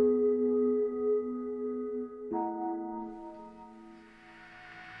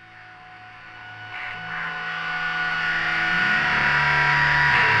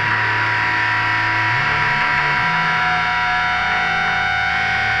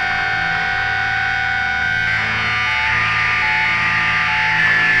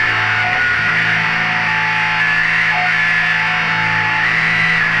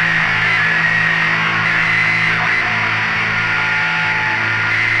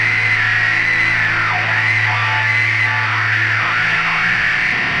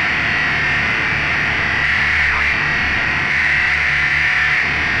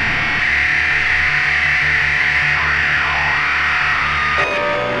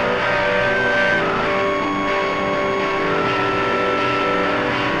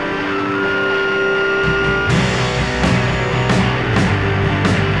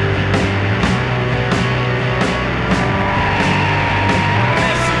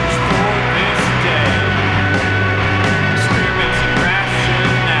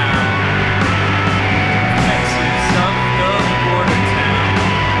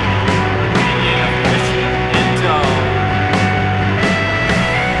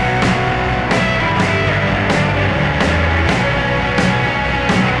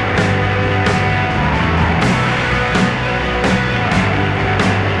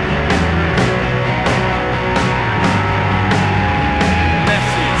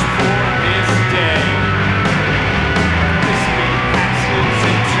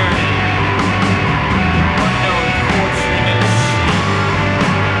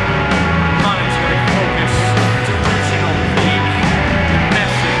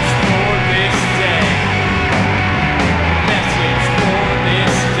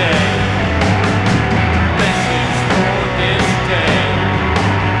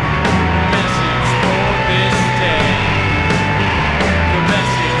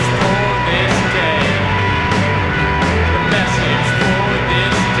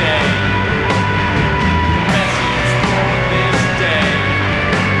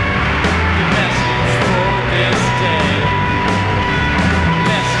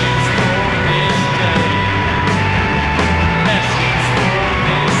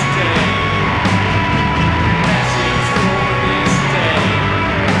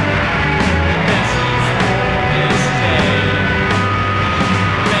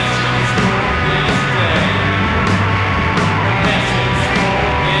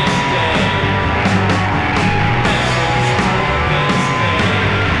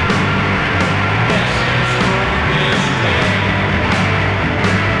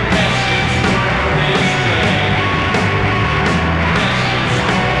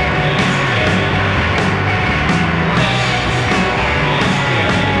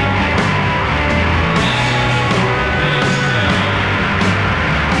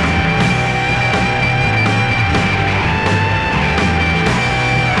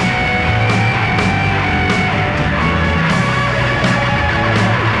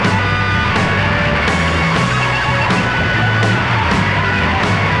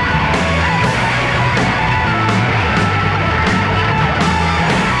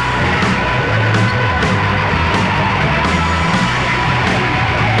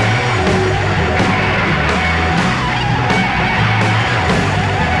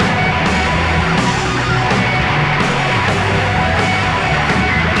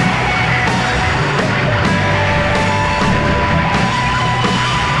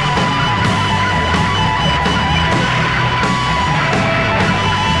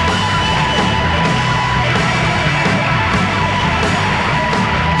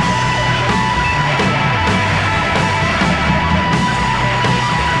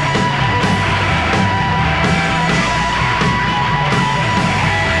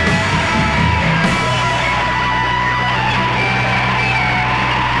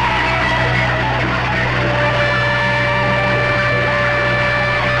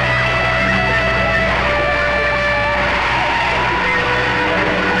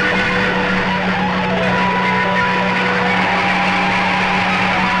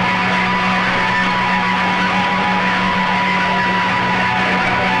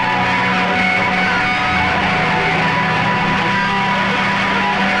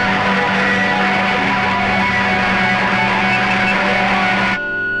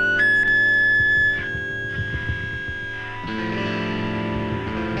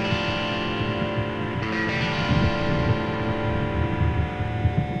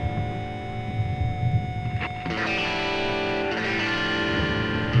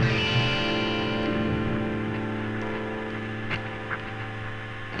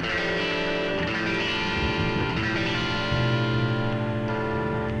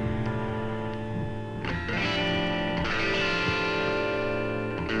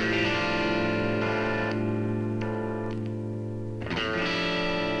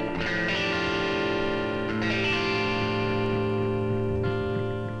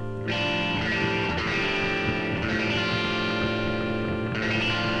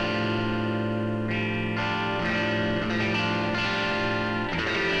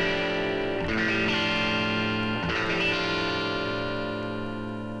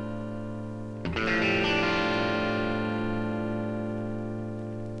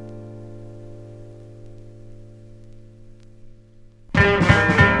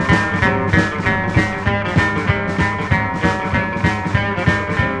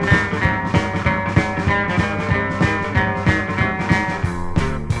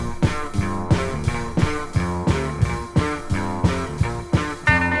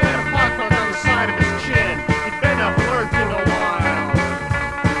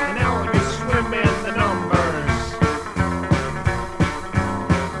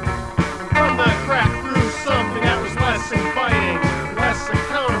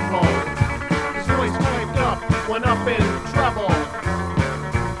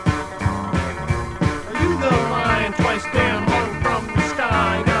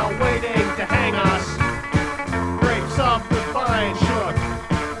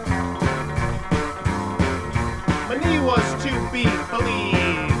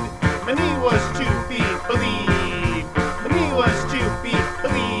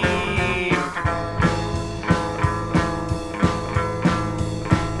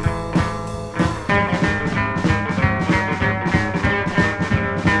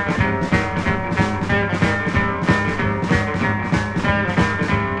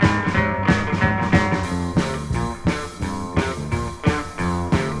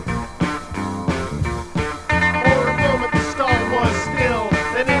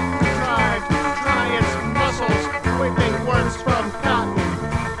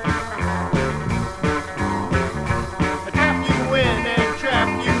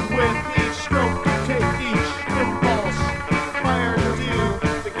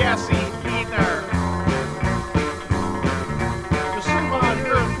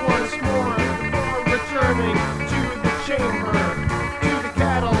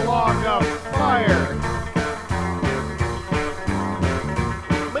 fire.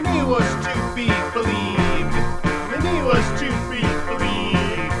 Many was to be believed. Many was to be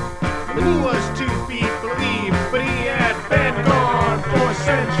believed. Many was to be believed, but he had been gone for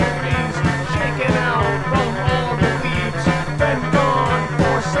centuries, shaken out from all the leaves. Been gone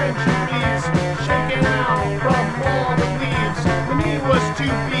for centuries, shaken out from all the leaves. Many was to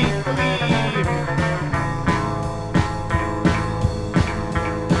be believed.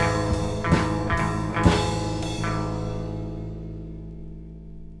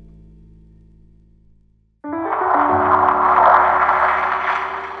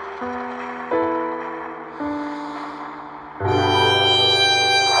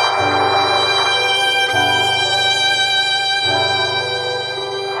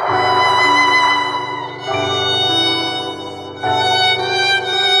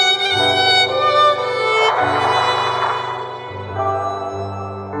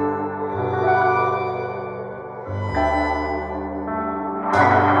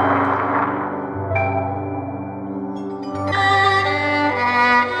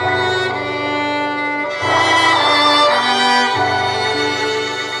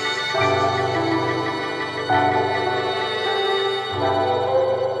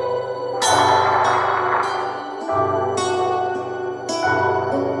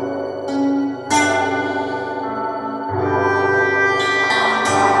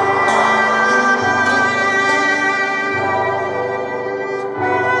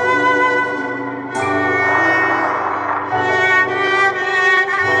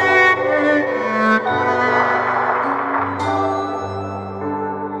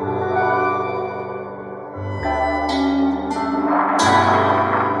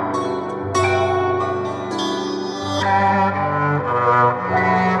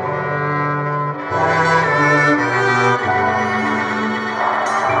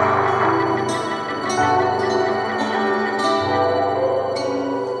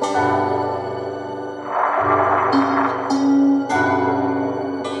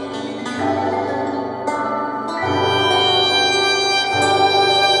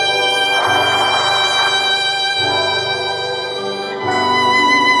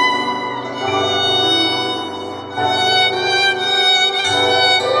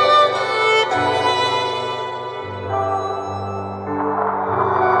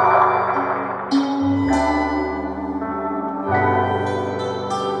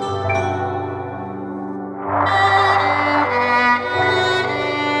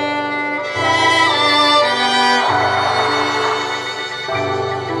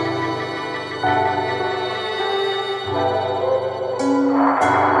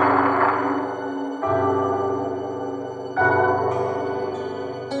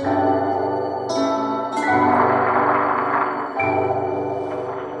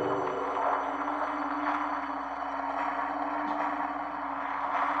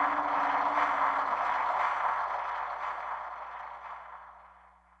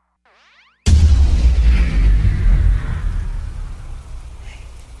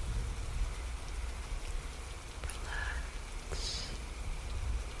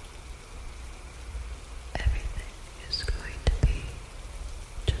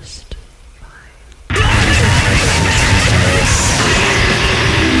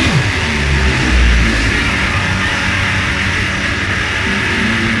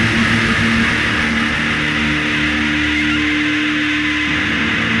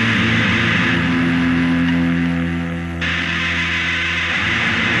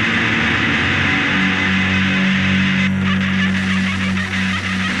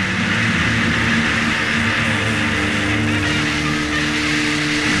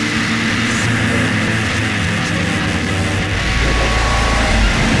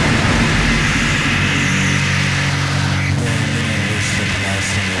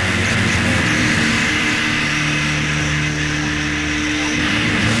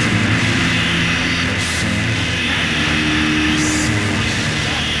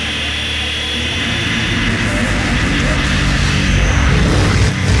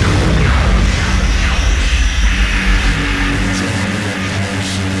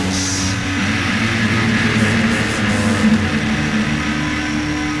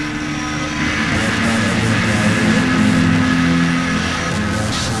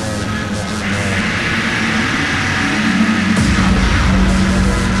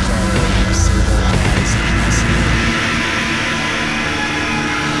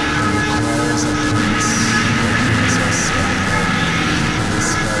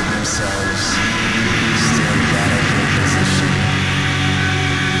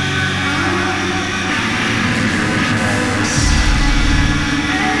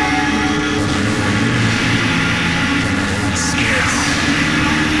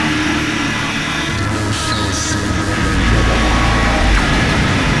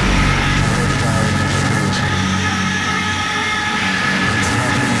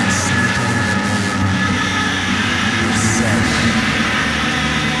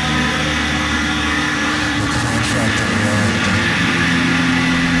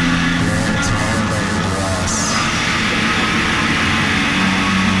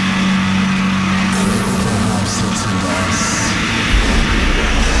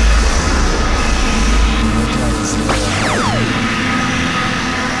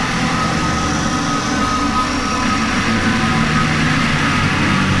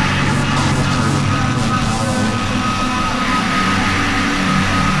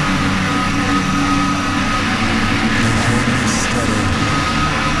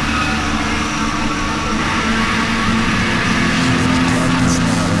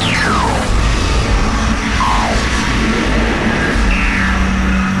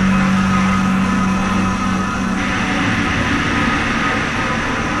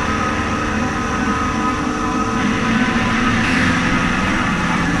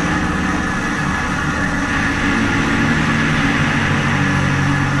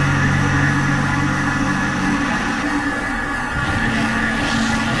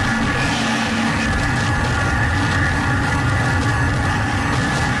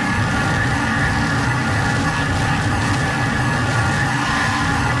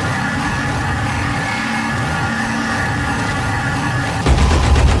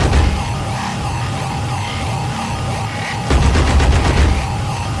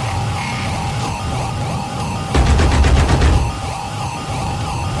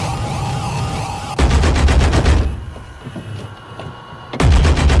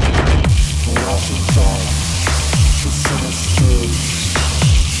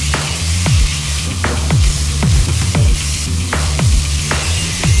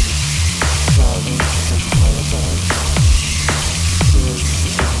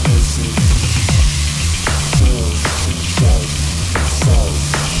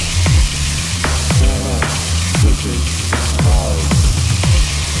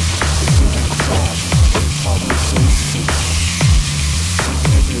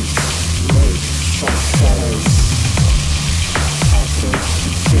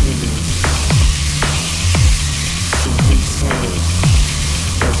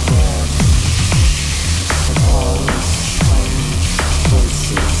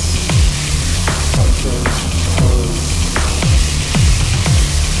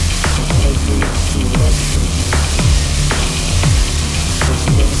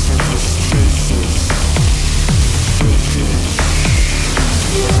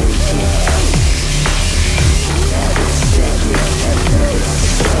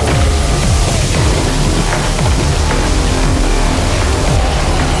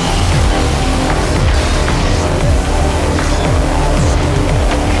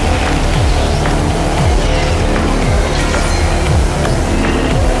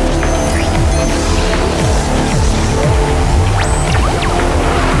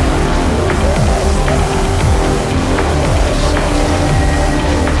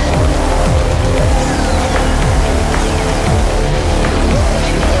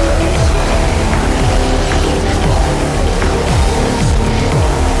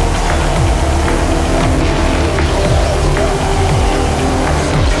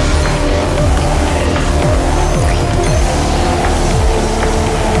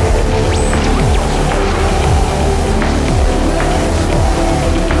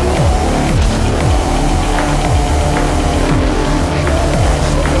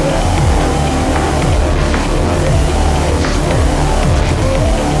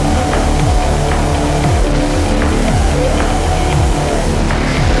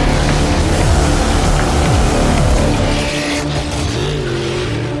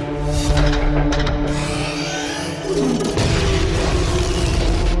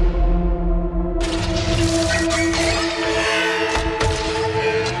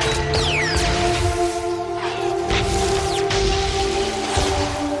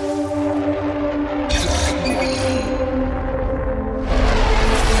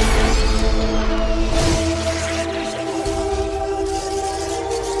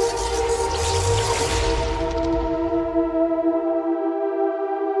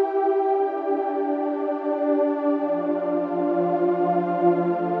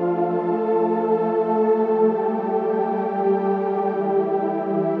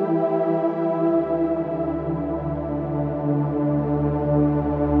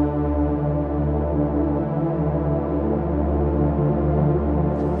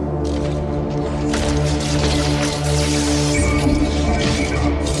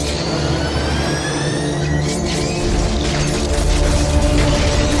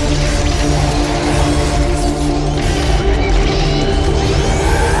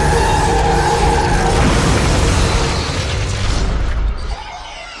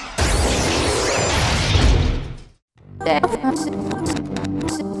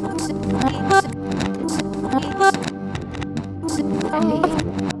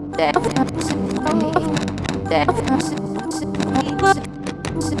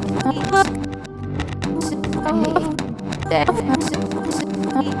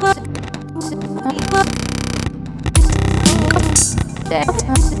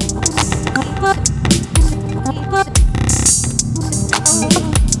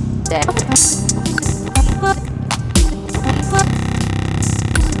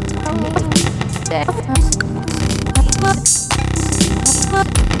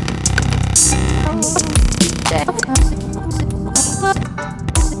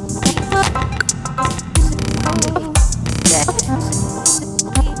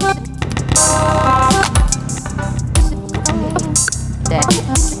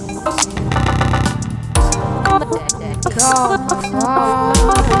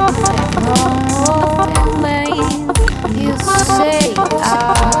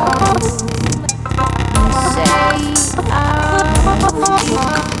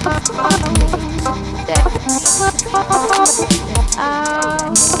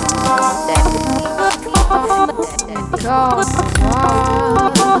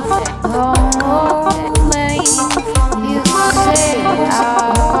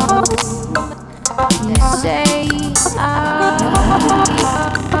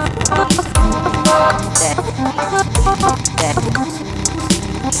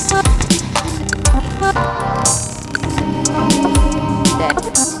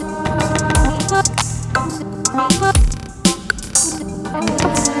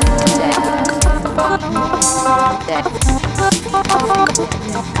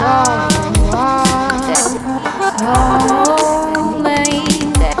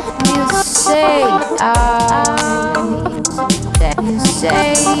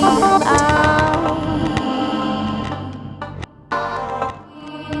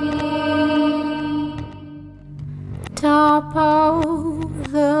 Top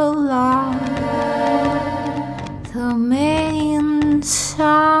of the line, the main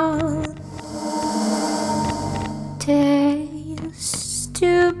sound taste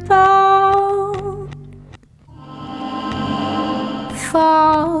to bone,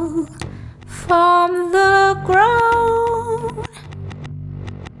 fall from the ground.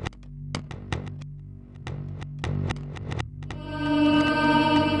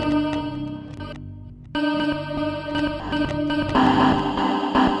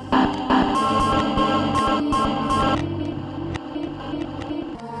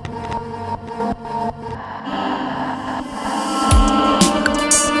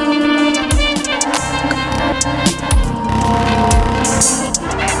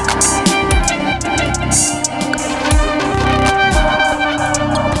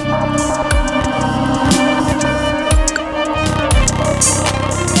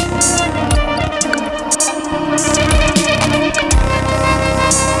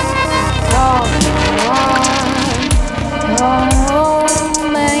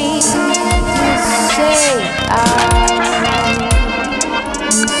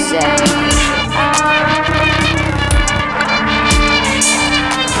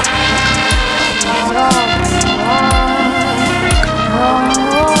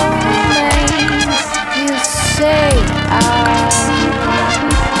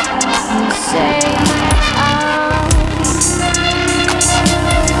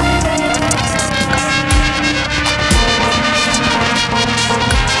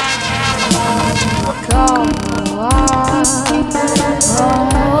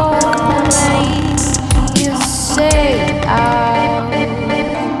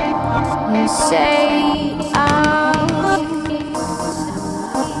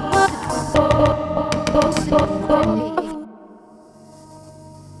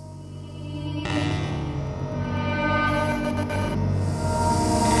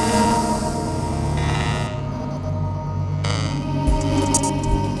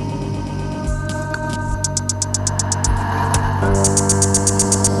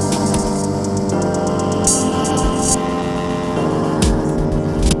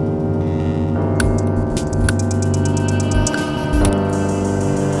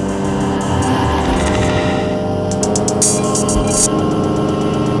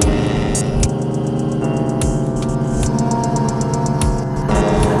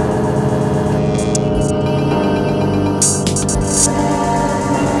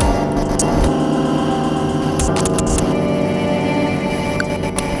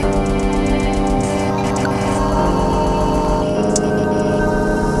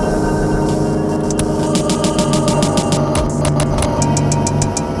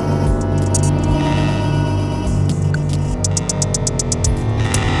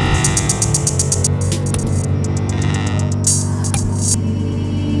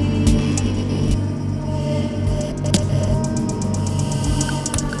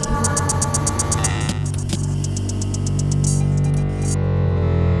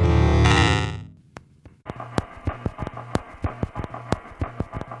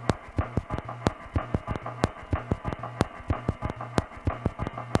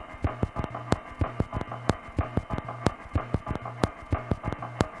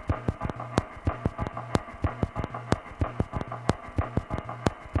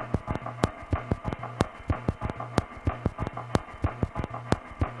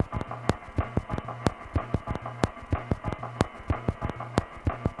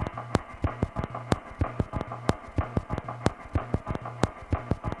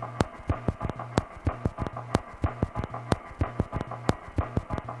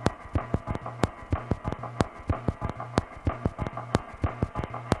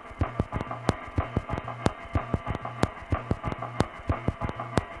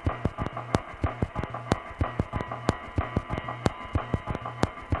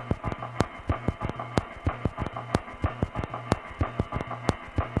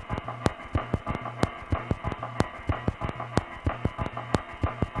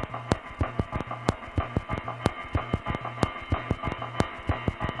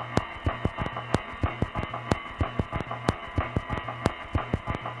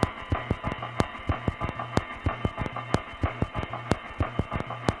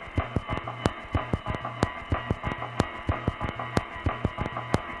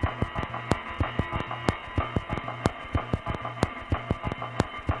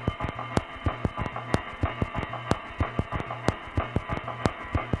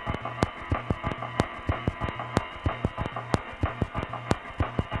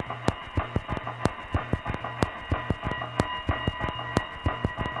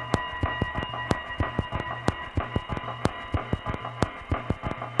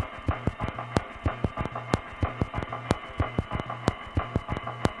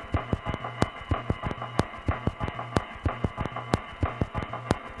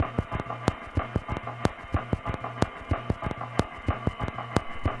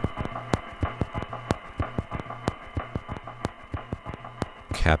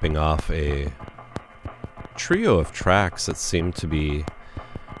 capping off a trio of tracks that seem to be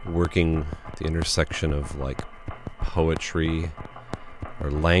working the intersection of like poetry or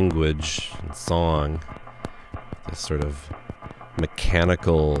language and song, this sort of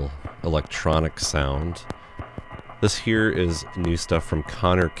mechanical electronic sound. This here is new stuff from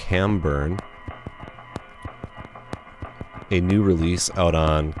Connor Camburn, a new release out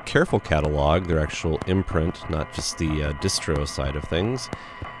on Careful Catalog, their actual imprint, not just the distro side of things.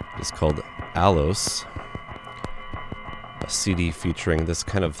 It's called Alos, a CD featuring this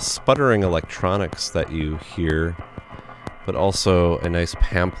kind of sputtering electronics that you hear, but also a nice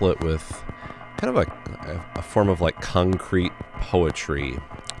pamphlet with kind of a form of like concrete poetry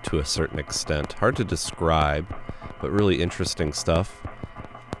to a certain extent. Hard to describe, but really interesting stuff.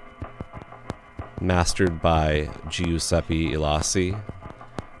 Mastered by Giuseppe Ilasi,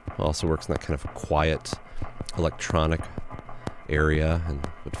 who also works in that kind of quiet electronic area and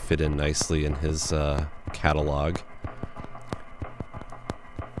would fit in nicely in his catalog.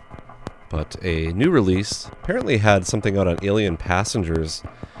 But a new release apparently had something out on Alien Passengers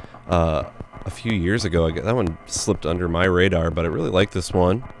a few years ago. That one slipped under my radar, but I really like this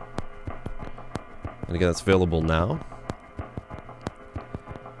one. And again, it's available now.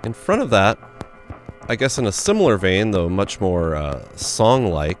 In front of that, I guess in a similar vein, though much more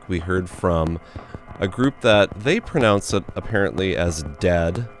song-like, we heard from a group that they pronounce it apparently as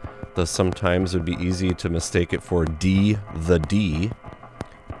Dead, though sometimes it would be easy to mistake it for D, the D,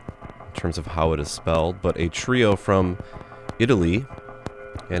 in terms of how it is spelled, but a trio from Italy,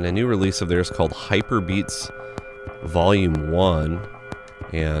 and a new release of theirs called Hyperbeats Volume 1,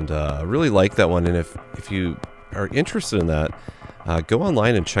 and really like that one. And if you are interested in that, go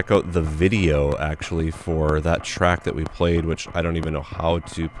online and check out the video actually for that track that we played, which I don't even know how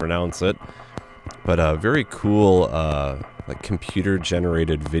to pronounce it, but a very cool like computer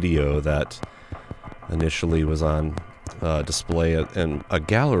generated video that initially was on display in a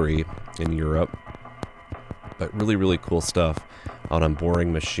gallery in Europe, but really cool stuff out on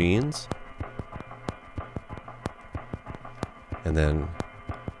Boring Machines. And then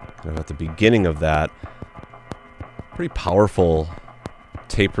kind of at the beginning of that, pretty powerful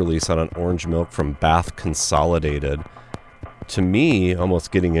tape release on an Orange Milk from Bath Consolidated. To me,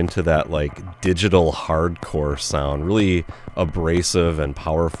 almost getting into that like digital hardcore sound, really abrasive and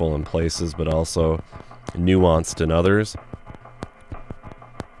powerful in places, but also nuanced in others.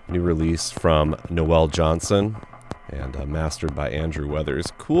 New release from Noel Johnson and mastered by Andrew Weathers.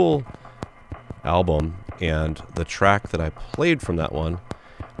 Cool album, and the track that I played from that one,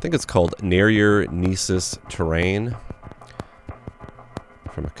 I think it's called Nerrier Nisus Terrain,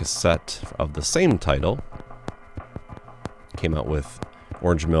 from a cassette of the same title. Came out with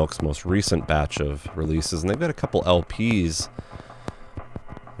Orange Milk's most recent batch of releases, and they've got a couple LPs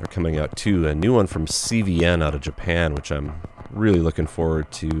that are coming out too. A new one from CVN out of Japan, which I'm really looking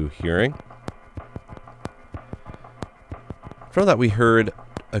forward to hearing. From that, we heard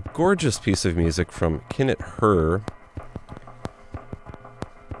a gorgeous piece of music from Kinnit Her,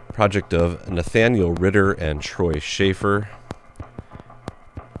 project of Nathaniel Ritter and Troy Schaefer.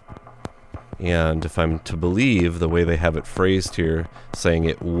 And if I'm to believe the way they have it phrased here, saying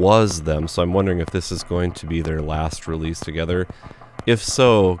it was them, so I'm wondering if this is going to be their last release together. If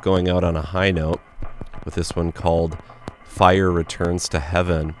so, going out on a high note with this one called Fire Returns to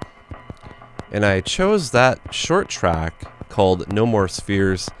Heaven. And I chose that short track called No More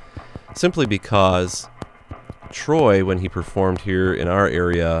Spheres simply because Troy, when he performed here in our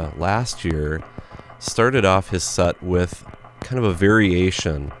area last year, started off his set with kind of a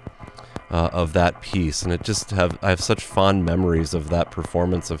variation of that piece, and I have such fond memories of that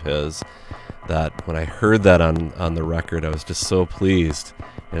performance of his that when I heard that on the record, I was just so pleased.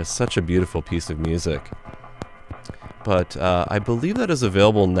 And it's such a beautiful piece of music. But I believe that is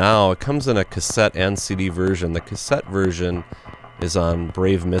available now. It comes in a cassette and CD version. The cassette version is on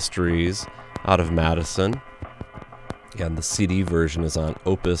Brave Mysteries out of Madison, and the CD version is on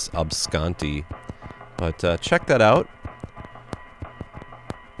Opus Obscanti. But check that out.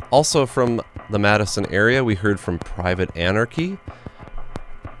 Also from the Madison area, we heard from Private Anarchy.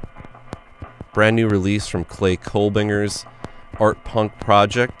 Brand new release from Clay Kolbinger's art punk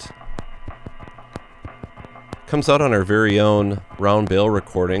project. Comes out on our very own Round Bale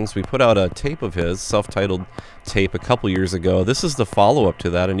Recordings. We put out a tape of his, self-titled tape, a couple years ago. This is the follow-up to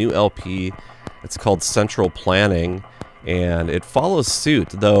that, a new LP. It's called Central Planning, and it follows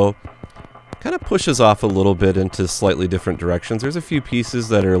suit, though kind of pushes off a little bit into slightly different directions. There's a few pieces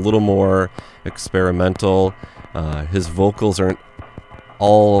that are a little more experimental. His vocals aren't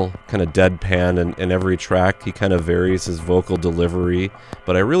all kind of deadpan in every track. He kind of varies his vocal delivery,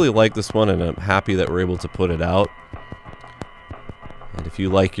 but I really like this one, and I'm happy that we're able to put it out. And if you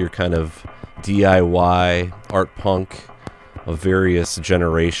like your kind of DIY art punk of various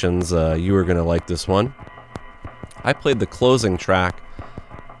generations, you are going to like this one. I played the closing track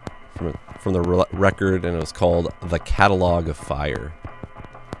from the record, and it was called The Catalog of Fire.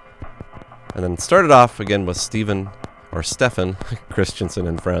 And then started off again with Stefan Christensen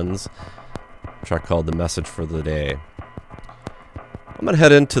and Friends, a track called The Message for the Day. I'm going to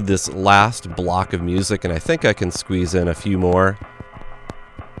head into this last block of music, and I think I can squeeze in a few more.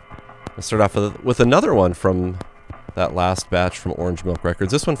 I'll start off with another one from that last batch from Orange Milk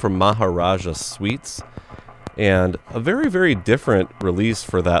Records. This one from Maharaja Sweets, and a very, very different release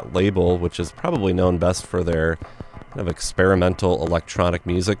for that label, which is probably known best for their kind of experimental electronic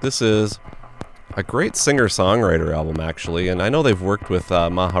music. This is a great singer-songwriter album, actually, and I know they've worked with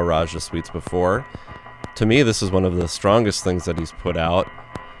Maharaja Sweets before. To me, this is one of the strongest things that he's put out,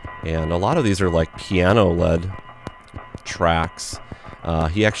 and a lot of these are like piano-led tracks.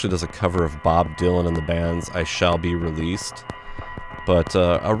 He actually does a cover of Bob Dylan and the band's I Shall Be Released, but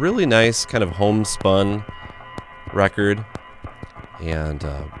a really nice kind of homespun record. And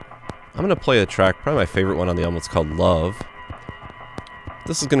I'm going to play a track, probably my favorite one on the album. It's called Love.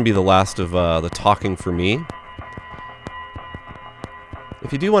 This is going to be the last of the talking for me.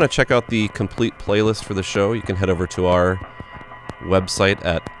 If you do want to check out the complete playlist for the show, you can head over to our website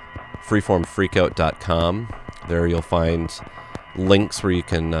at freeformfreakout.com. There you'll find links where you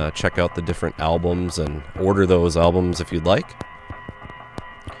can check out the different albums and order those albums if you'd like.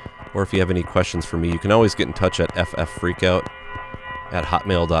 Or if you have any questions for me, you can always get in touch at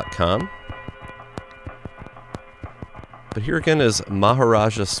fffreakout@hotmail.com. But here again is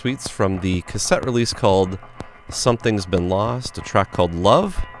Maharaja Sweets from the cassette release called Something's Been Lost, a track called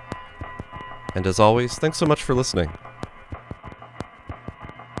Love. And as always, thanks so much for listening.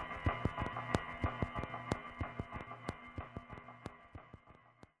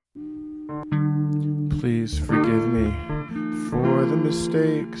 Please forgive me for the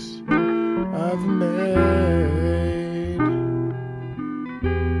mistakes I've made,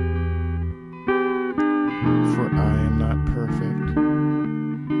 for I am not perfect,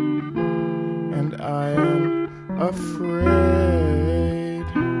 and I am afraid.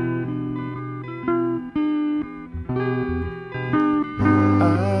 I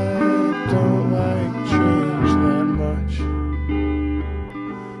don't like change that much,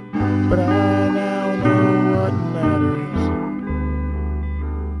 but I now know what matters.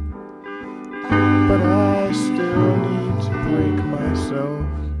 But I still need to break myself.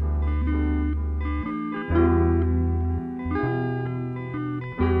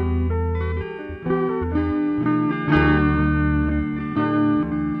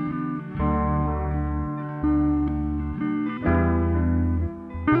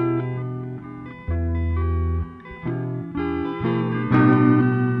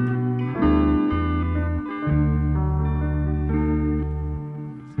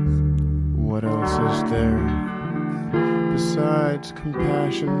 What else is there besides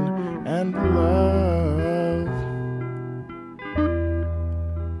compassion and love?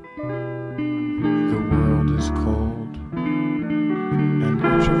 The world is cold, and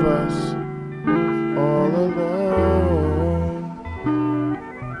each of us all alone.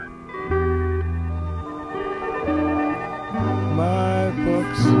 My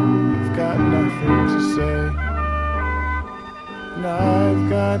books have got nothing to say, and I've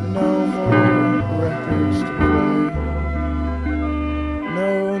got no more records to play.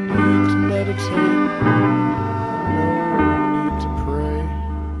 No need to meditate, no need to pray.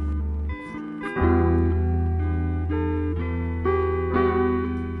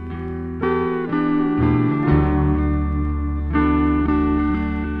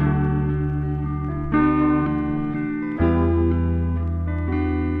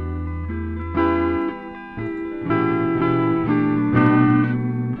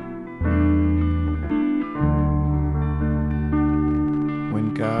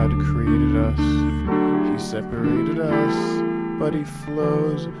 God created us, He separated us, but He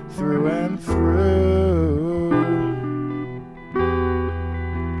flows through and through.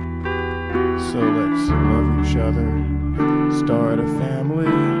 So let's love each other, start a family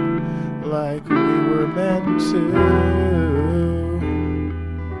like we were meant to.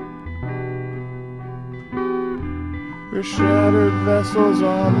 We're shattered vessels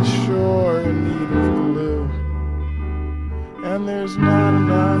on the shore in need of glue, and there's not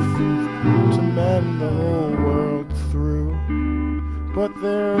enough to mend the whole world through, but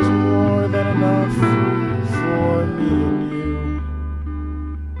there's more than enough for me and you.